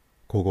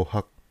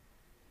 고고학,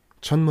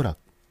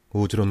 천문학,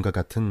 우주론과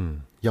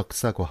같은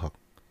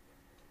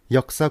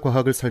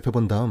역사과학을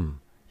살펴본 다음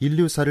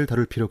인류사를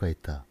다룰 필요가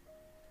있다.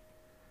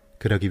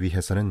 그러기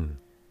위해서는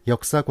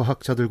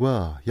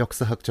역사과학자들과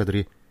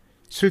역사학자들이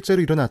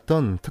실제로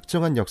일어났던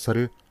특정한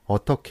역사를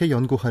어떻게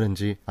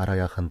연구하는지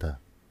알아야 한다.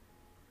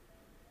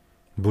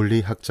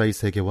 물리학자의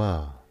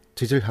세계와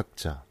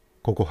지질학자,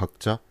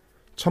 고고학자,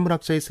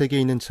 천문학자의 세계에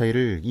있는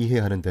차이를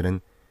이해하는 데는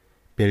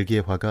벨기에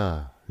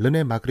화가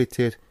르네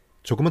마그리트의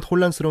조금은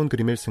혼란스러운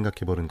그림을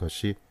생각해보는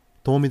것이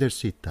도움이 될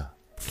수 있다.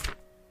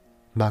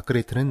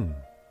 마그리트는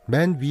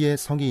맨 위에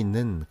성이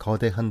있는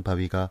거대한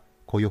바위가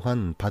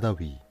고요한 바다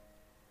위,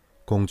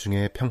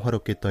 공중에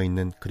평화롭게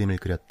떠있는 그림을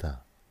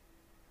그렸다.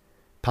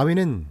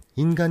 바위는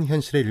인간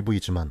현실의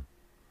일부이지만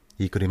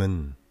이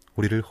그림은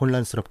우리를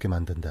혼란스럽게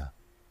만든다.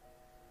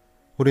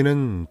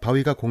 우리는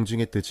바위가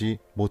공중에 뜨지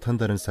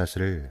못한다는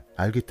사실을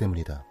알기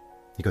때문이다.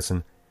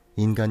 이것은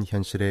인간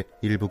현실의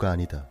일부가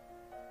아니다.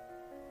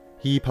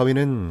 이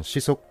바위는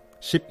시속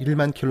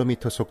 11만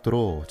킬로미터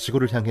속도로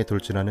지구를 향해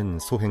돌진하는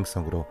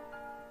소행성으로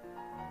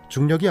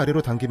중력이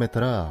아래로 당김에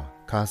따라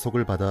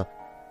가속을 받아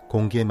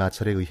공기의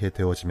마찰에 의해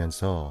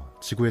데워지면서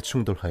지구에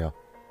충돌하여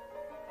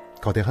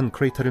거대한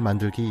크레이터를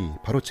만들기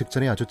바로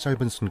직전의 아주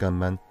짧은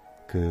순간만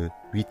그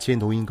위치에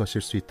놓인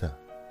것일 수 있다.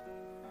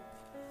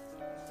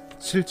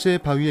 실제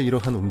바위의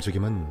이러한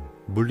움직임은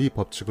물리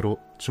법칙으로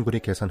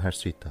충분히 계산할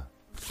수 있다.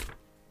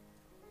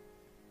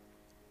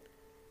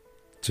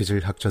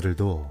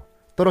 지질학자들도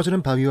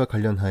떨어지는 바위와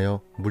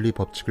관련하여 물리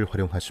법칙을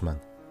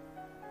활용하지만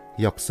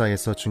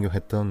역사에서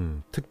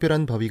중요했던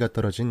특별한 바위가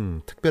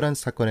떨어진 특별한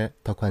사건에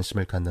더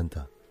관심을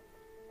갖는다.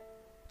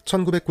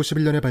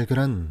 1991년에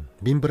발견한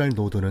민브랄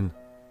노드는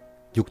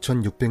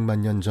 6600만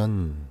년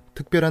전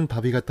특별한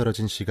바위가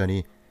떨어진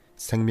시간이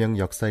생명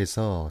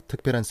역사에서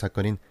특별한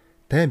사건인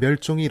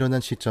대멸종이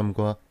일어난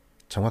시점과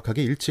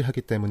정확하게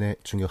일치하기 때문에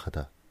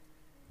중요하다.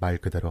 말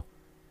그대로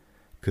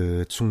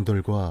그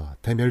충돌과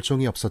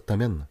대멸종이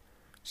없었다면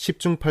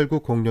 10중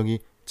 8구 공룡이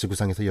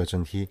지구상에서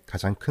여전히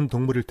가장 큰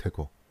동물일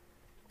테고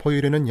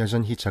포유류는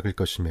여전히 작을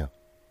것이며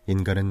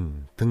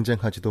인간은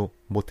등장하지도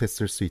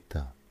못했을 수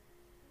있다.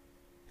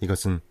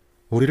 이것은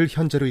우리를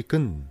현재로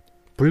이끈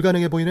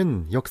불가능해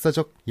보이는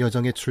역사적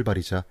여정의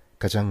출발이자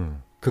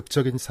가장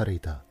극적인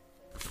사례이다.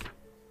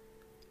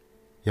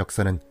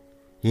 역사는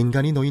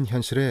인간이 놓인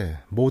현실의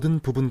모든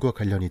부분과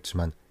관련이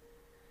있지만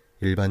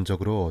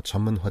일반적으로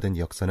전문화된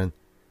역사는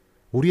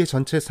우리의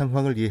전체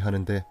상황을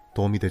이해하는 데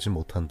도움이 되지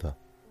못한다.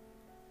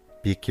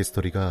 빅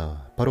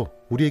히스토리가 바로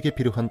우리에게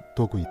필요한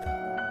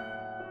도구이다.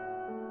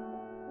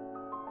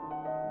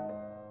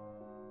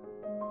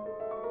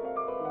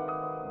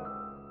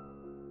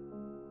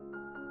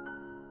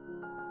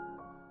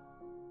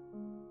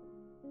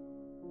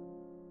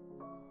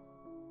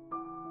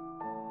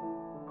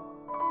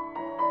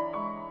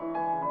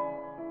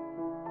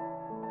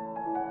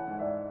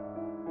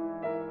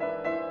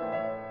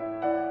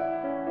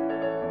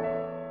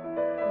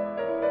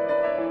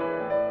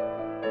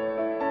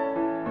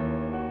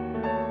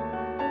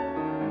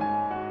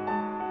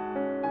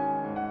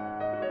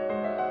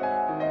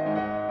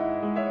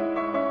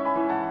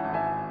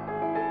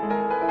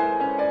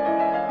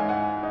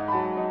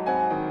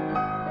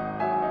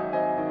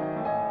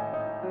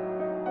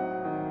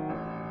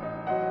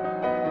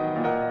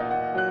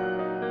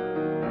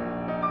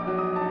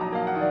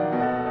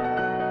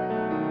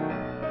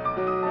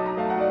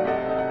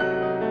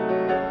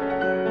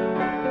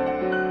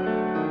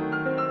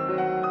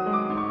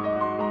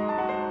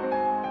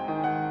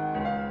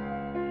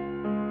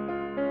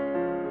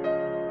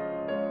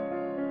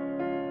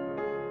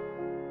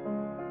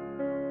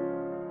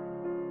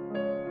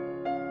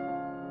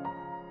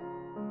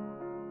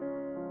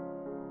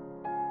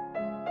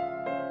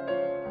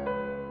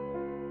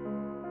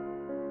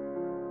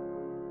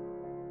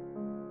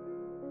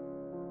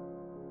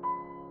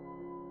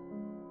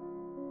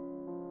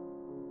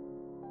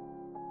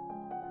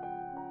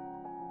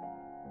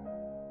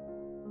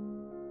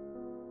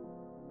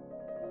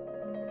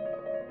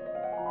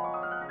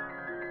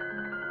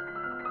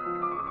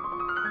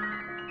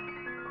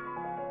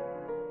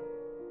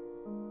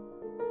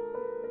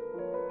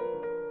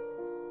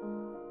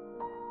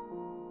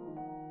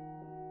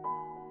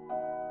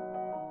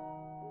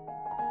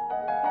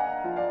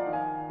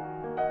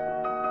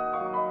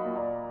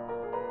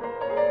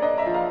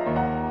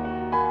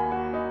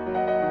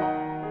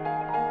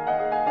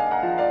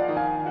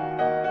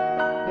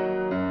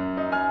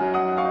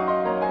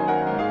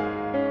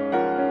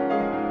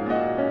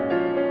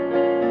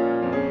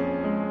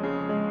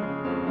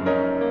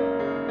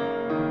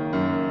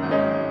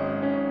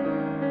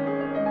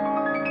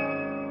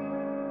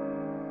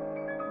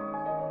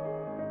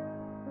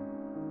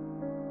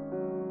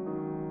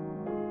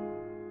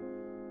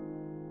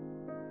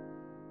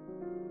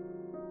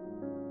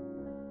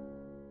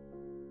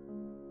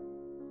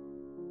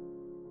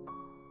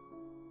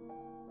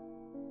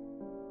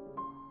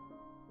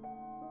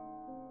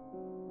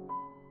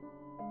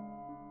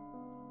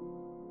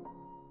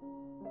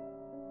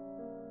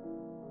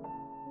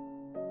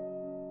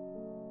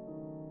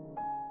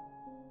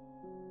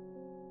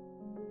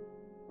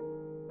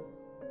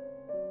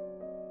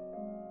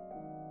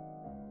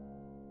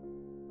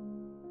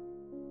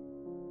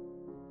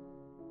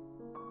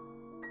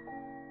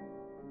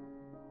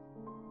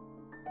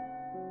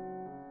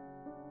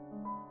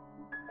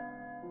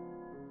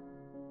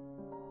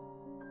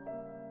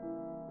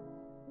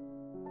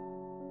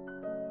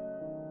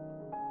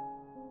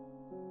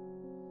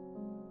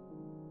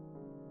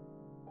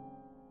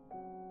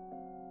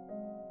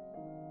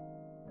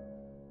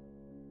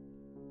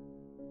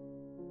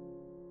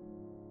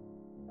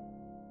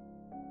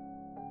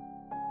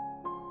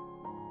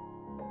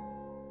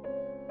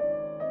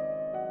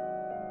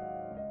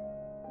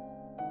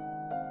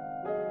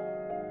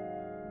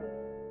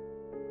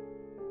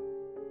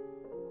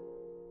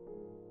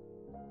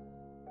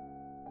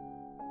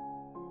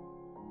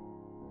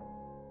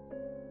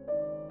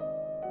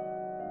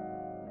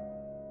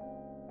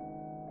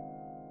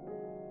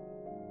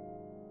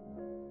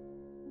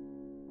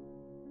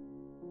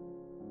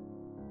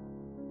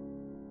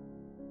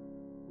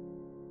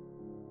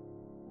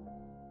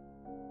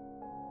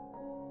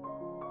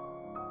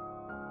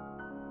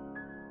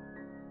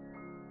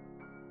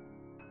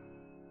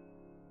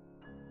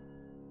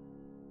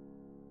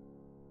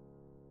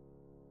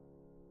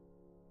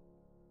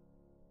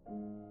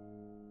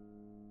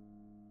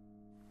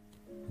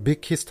 빅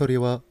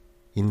히스토리와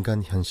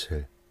인간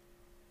현실.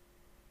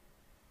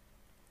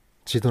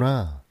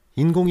 지도나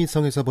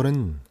인공위성에서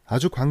보는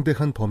아주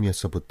광대한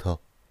범위에서부터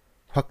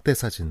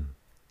확대사진,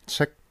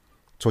 책,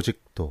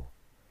 조직도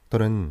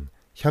또는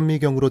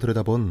현미경으로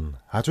들여다본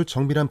아주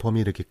정밀한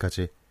범위에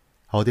이르기까지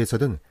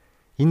어디에서든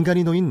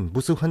인간이 놓인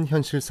무수한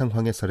현실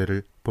상황의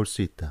사례를 볼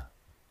수 있다.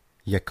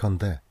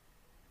 예컨대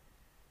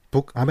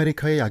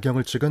북아메리카의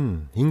야경을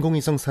찍은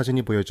인공위성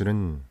사진이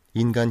보여주는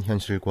인간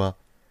현실과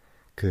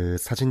그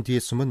사진 뒤에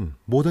숨은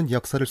모든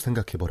역사를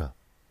생각해보라.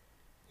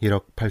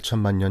 1억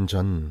 8천만 년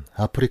전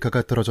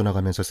아프리카가 떨어져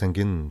나가면서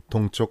생긴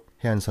동쪽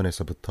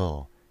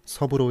해안선에서부터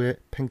서부로의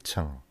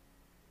팽창.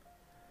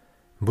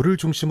 물을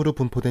중심으로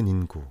분포된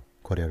인구,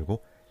 괄호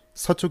열고,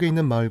 서쪽에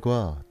있는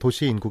마을과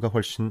도시 인구가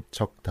훨씬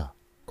적다,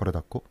 괄호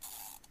닫고,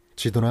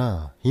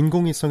 지도나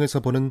인공위성에서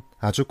보는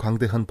아주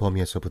광대한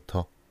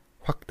범위에서부터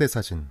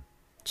확대사진,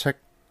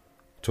 책,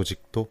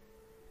 조직도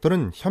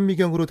또는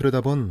현미경으로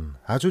들여다본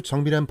아주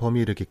정밀한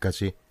범위에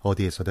이르기까지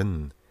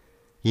어디에서든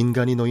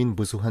인간이 놓인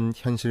무수한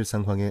현실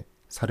상황의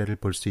사례를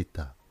볼 수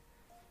있다.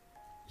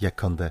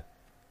 예컨대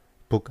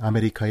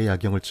북아메리카의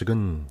야경을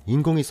찍은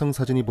인공위성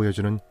사진이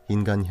보여주는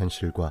인간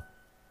현실과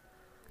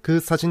그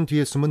사진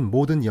뒤에 숨은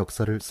모든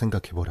역사를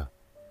생각해보라.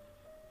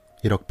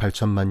 1억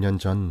 8천만 년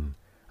전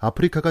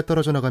아프리카가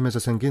떨어져 나가면서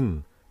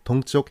생긴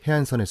동쪽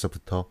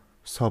해안선에서부터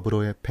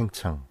서부로의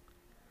팽창,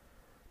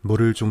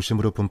 물을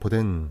중심으로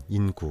분포된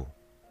인구,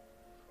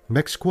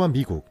 멕시코와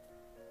미국,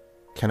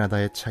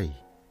 캐나다의 차이,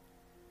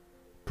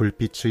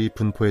 불빛의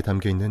분포에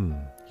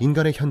담겨있는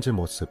인간의 현재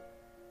모습,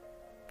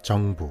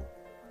 정부,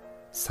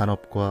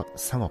 산업과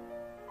상업,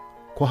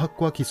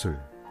 과학과 기술,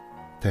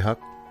 대학,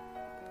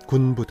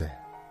 군부대,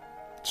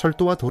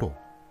 철도와 도로,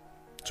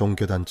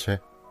 종교단체,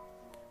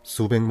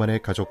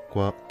 수백만의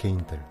가족과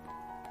개인들,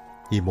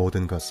 이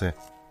모든 것에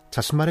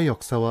자신만의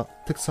역사와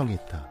특성이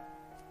있다.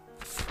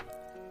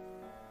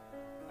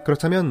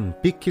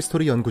 그렇다면 빅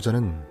히스토리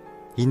연구자는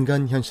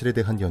인간 현실에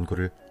대한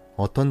연구를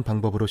어떤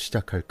방법으로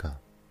시작할까?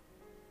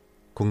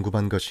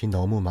 궁금한 것이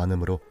너무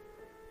많으므로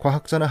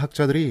과학자나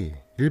학자들이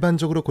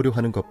일반적으로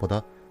고려하는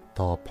것보다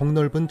더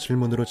폭넓은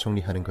질문으로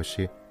정리하는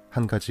것이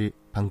한 가지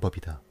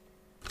방법이다.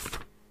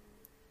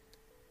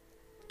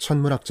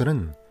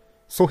 천문학자는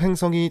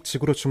소행성이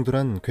지구로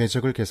충돌한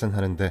궤적을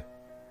계산하는데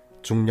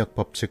중력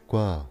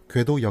법칙과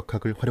궤도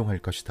역학을 활용할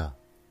것이다.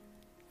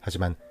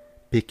 하지만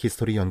빅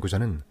히스토리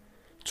연구자는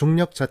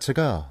중력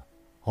자체가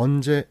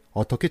언제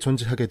어떻게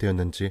존재하게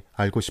되었는지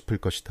알고 싶을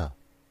것이다.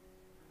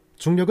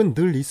 중력은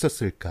늘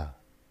있었을까?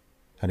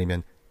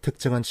 아니면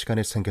특정한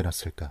시간에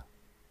생겨났을까?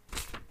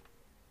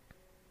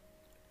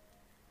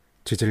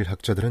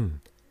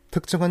 지질학자들은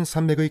특정한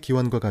산맥의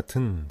기원과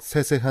같은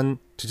세세한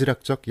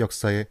지질학적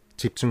역사에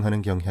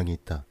집중하는 경향이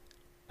있다.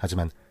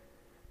 하지만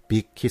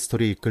빅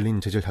히스토리에 이끌린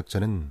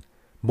지질학자는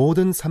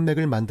모든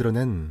산맥을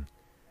만들어낸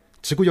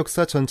지구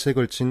역사 전체에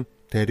걸친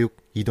대륙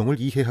이동을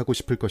이해하고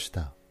싶을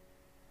것이다.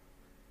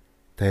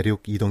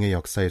 대륙 이동의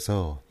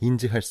역사에서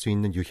인지할 수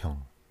있는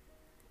유형,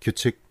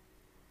 규칙,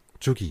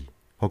 주기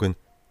혹은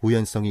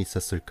우연성이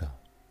있었을까?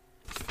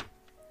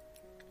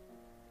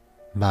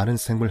 많은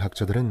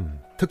생물학자들은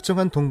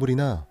특정한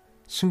동물이나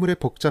식물의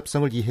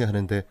복잡성을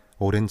이해하는 데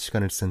오랜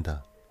시간을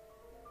쓴다.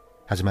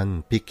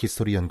 하지만 빅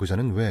히스토리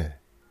연구자는 왜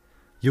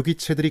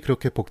유기체들이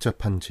그렇게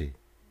복잡한지,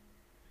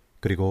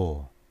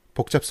 그리고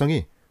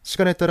복잡성이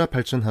시간에 따라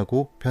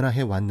발전하고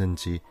변화해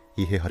왔는지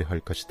이해하려 할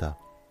것이다.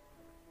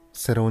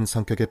 새로운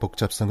성격의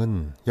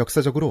복잡성은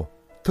역사적으로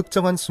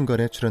특정한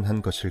순간에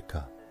출현한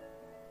것일까?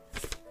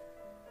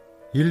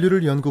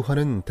 인류를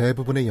연구하는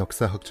대부분의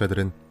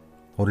역사학자들은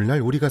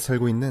오늘날 우리가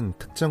살고 있는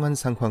특정한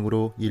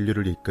상황으로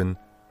인류를 이끈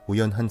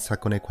우연한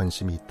사건에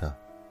관심이 있다.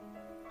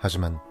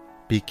 하지만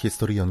빅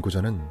히스토리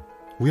연구자는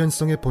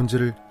우연성의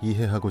본질을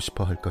이해하고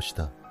싶어 할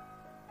것이다.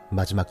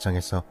 마지막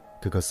장에서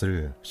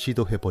그것을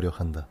시도해보려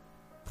한다.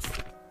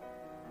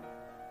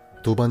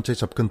 두 번째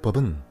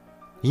접근법은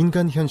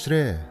인간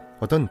현실의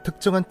어떤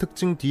특정한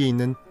특징 뒤에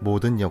있는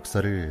모든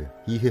역사를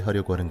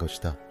이해하려고 하는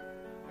것이다.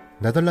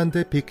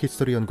 네덜란드 빅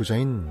히스토리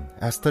연구자인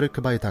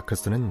에스터르크 바이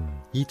다크스는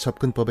이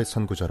접근법의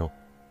선구자로,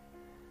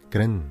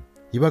 그는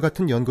이와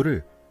같은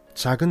연구를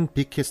작은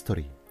빅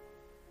히스토리,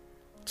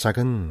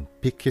 작은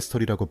빅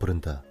히스토리라고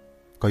부른다.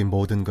 거의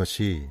모든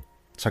것이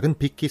작은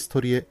빅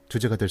히스토리의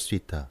주제가 될 수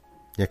있다.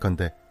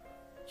 예컨대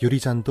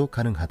유리잔도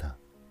가능하다.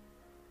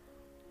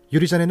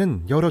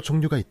 유리잔에는 여러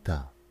종류가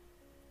있다.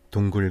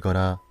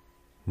 둥글거나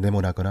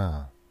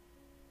네모나거나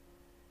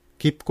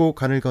깊고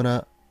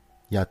가늘거나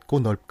얕고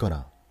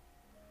넓거나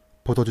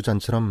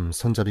포도주잔처럼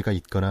손잡이가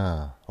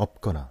있거나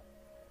없거나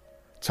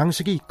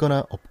장식이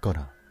있거나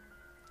없거나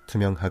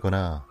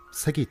투명하거나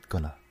색이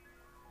있거나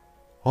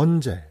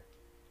언제,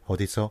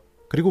 어디서,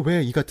 그리고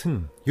왜 이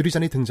같은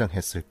유리잔이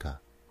등장했을까?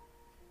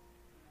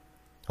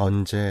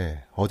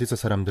 언제, 어디서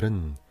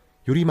사람들은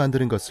유리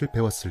만드는 것을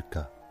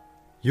배웠을까?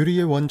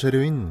 유리의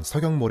원재료인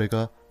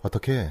석영모래가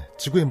어떻게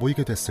지구에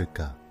모이게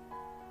됐을까?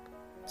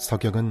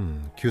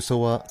 석영은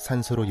규소와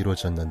산소로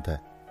이루어졌는데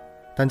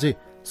단지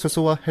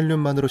수소와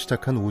헬륨만으로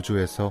시작한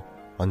우주에서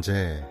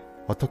언제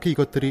어떻게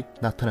이것들이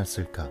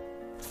나타났을까?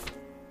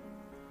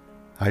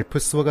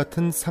 알프스와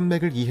같은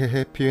산맥을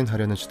이해해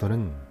표현하려는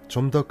시도는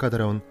좀 더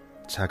까다로운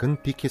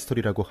작은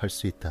빅히스토리라고 할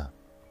수 있다.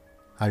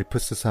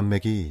 알프스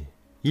산맥이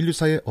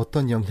인류사에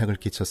어떤 영향을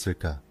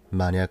끼쳤을까?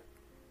 만약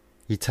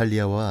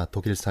이탈리아와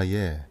독일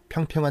사이에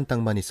평평한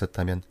땅만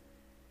있었다면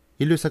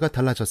인류사가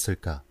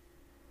달라졌을까?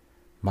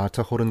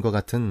 마터호른과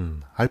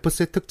같은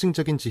알프스의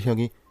특징적인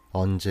지형이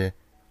언제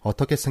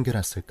어떻게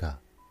생겨났을까?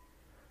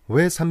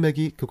 왜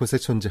산맥이 그곳에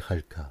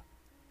존재할까?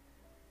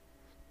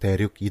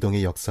 대륙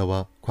이동의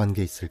역사와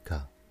관계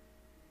있을까?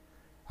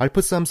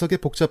 알프스 암석의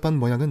복잡한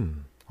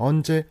모양은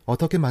언제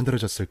어떻게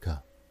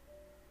만들어졌을까?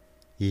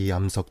 이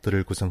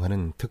암석들을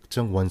구성하는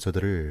특정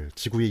원소들을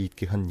지구에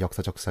있게 한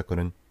역사적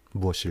사건은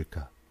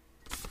무엇일까?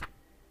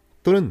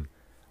 또는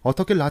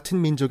어떻게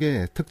라틴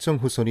민족의 특정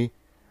후손이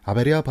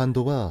아베리아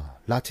반도와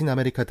라틴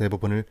아메리카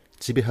대부분을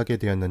지배하게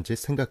되었는지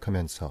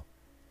생각하면서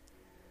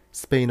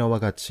스페인어와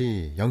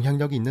같이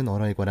영향력이 있는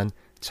언어에 관한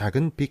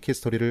작은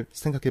빅히스토리를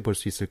생각해 볼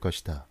수 있을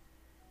것이다.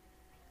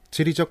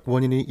 지리적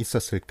원인이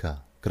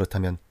있었을까?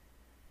 그렇다면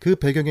그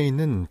배경에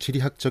있는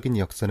지리학적인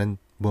역사는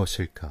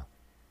무엇일까?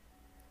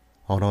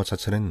 언어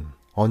자체는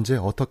언제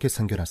어떻게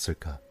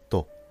생겨났을까?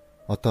 또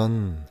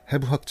어떤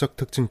해부학적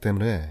특징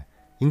때문에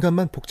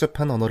인간만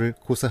복잡한 언어를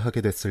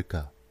구사하게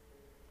됐을까?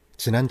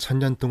 지난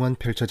 1000년 동안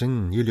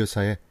펼쳐진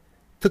인류사에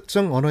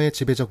특정 언어의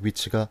지배적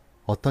위치가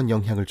어떤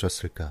영향을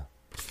줬을까?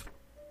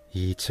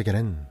 이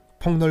책에는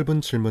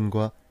폭넓은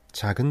질문과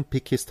작은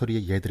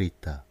빅히스토리의 예들이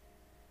있다.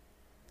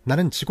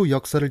 나는 지구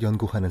역사를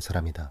연구하는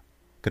사람이다.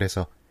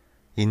 그래서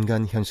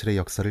인간 현실의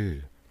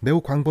역사를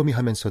매우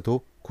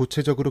광범위하면서도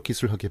구체적으로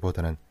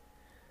기술하기보다는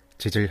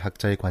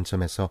지질학자의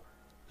관점에서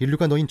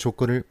인류가 놓인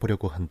조건을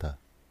보려고 한다.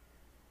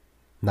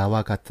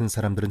 나와 같은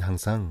사람들은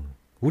항상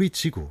우리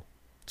지구,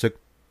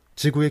 즉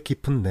지구의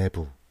깊은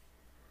내부,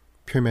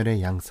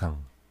 표면의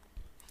양상,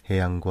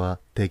 해양과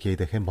대기에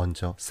대해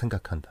먼저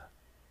생각한다.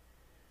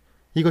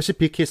 이것이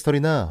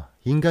빅히스토리나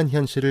인간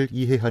현실을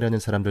이해하려는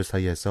사람들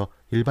사이에서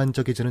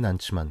일반적이지는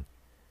않지만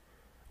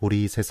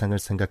우리 세상을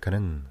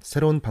생각하는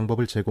새로운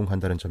방법을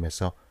제공한다는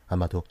점에서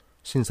아마도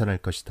신선할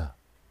것이다.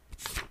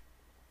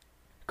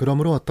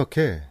 그러므로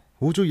어떻게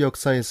우주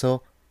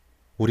역사에서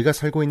우리가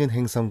살고 있는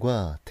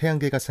행성과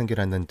태양계가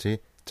생겨났는지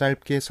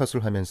짧게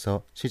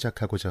서술하면서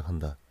시작하고자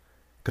한다.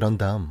 그런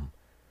다음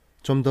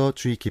좀 더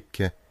주의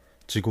깊게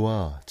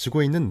지구와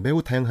지구에 있는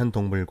매우 다양한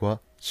동물과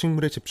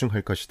식물에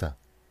집중할 것이다.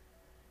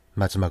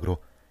 마지막으로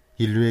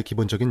인류의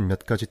기본적인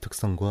몇 가지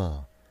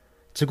특성과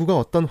지구가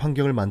어떤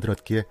환경을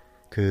만들었기에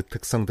그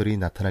특성들이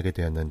나타나게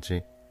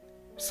되었는지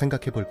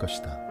생각해 볼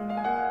것이다.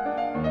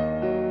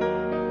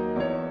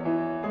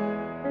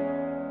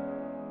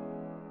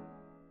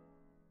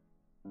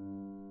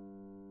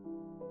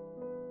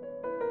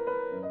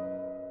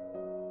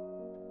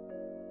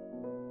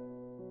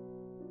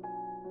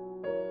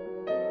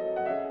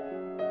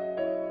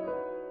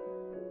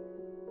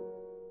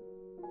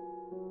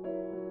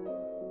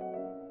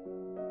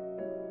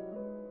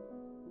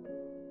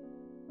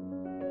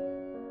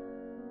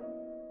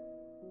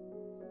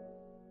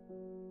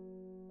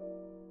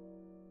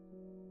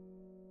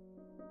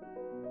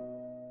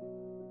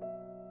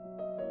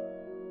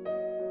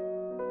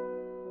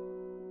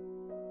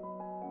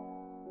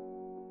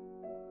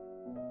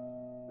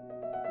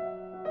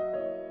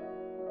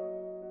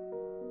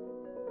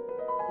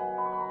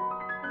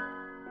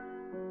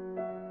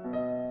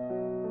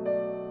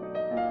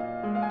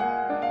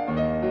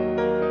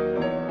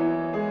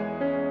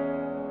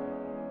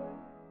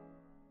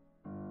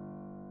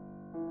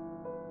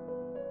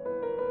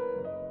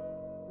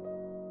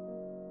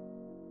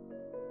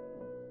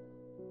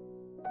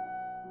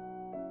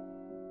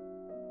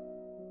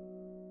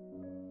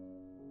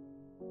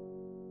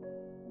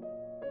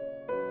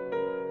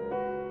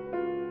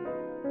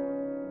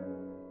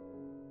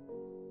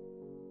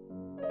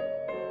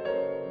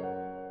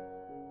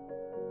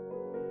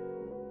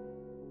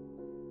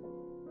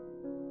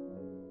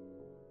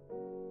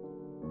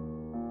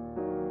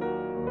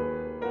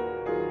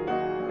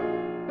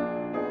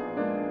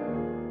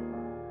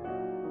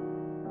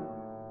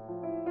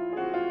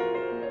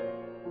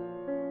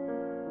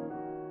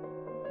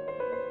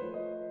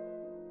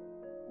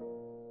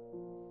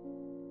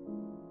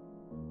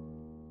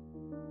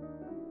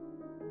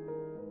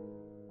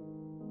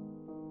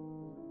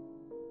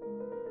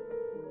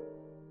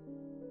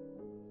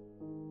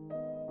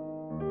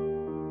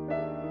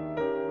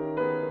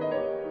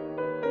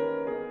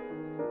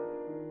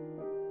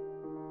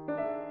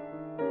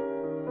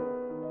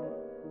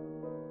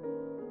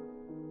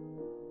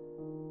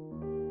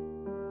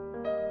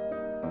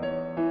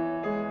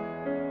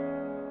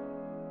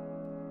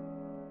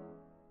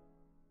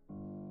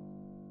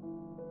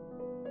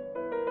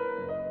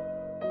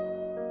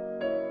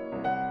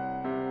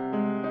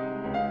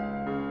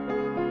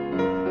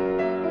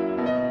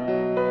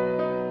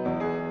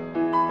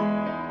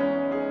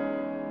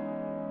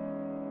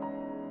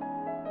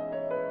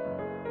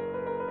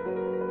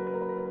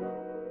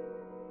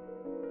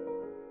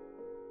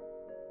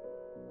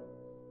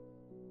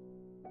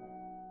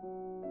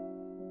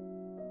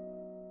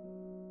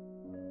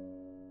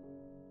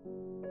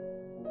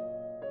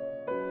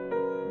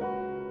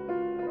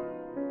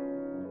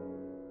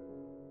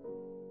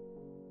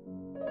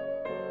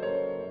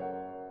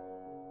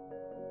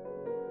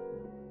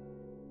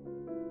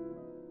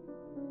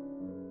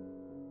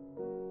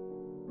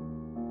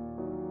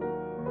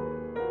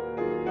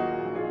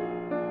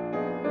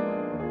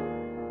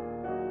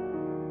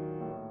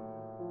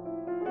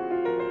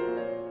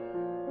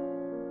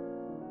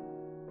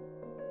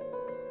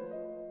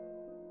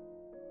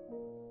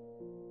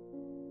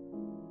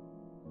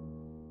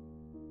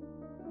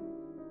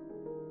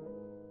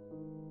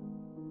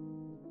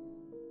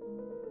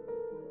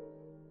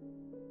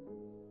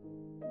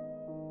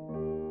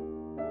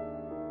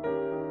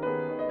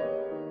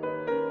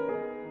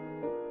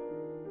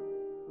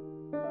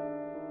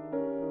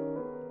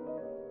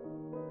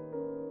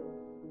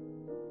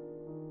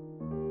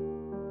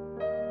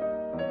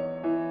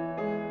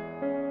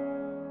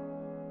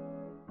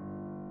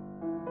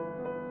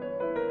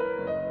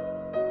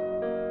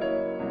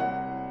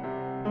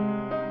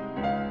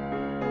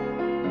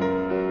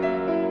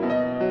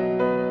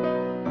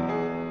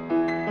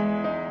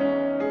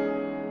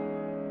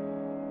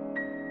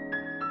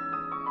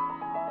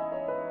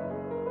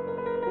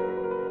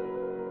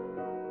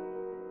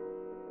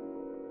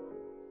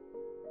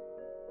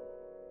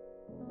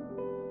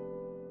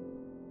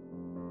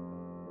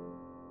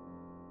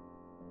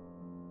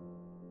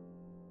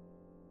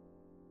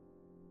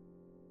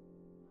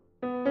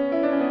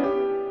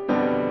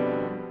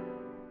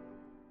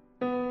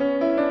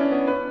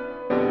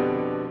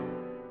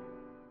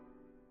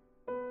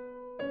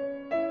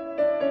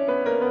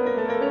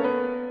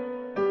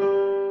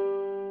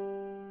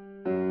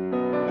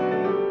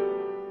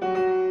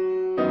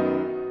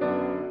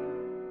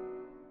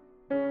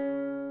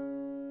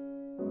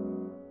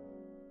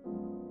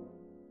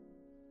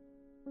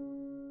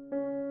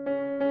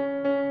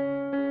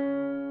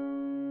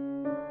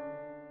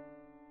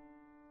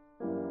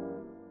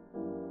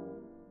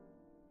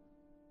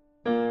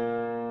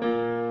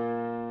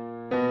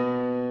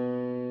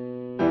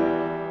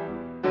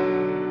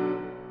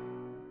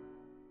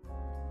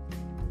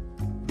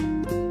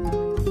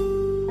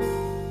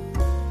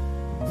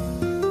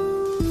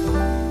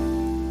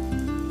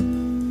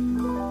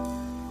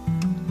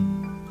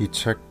 이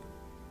책,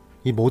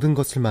 이 모든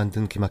것을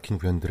만든 기막힌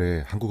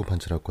우연들의 한국어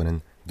판철학과는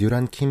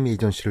뉴란 킴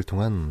에이전시를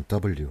통한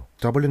W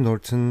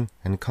노튼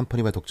앤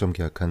컴퍼니와 독점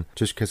계약한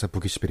주식회사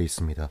북21에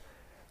있습니다.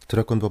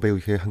 저작권법에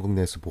의해 한국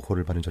내에서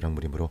보호를 받는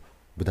저작물이므로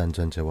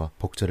무단전제와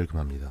복제를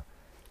금합니다.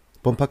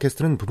 본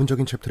팟캐스트는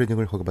부분적인 챕터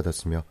리딩을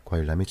허가받았으며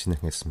과일남이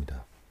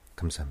진행했습니다.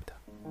 감사합니다.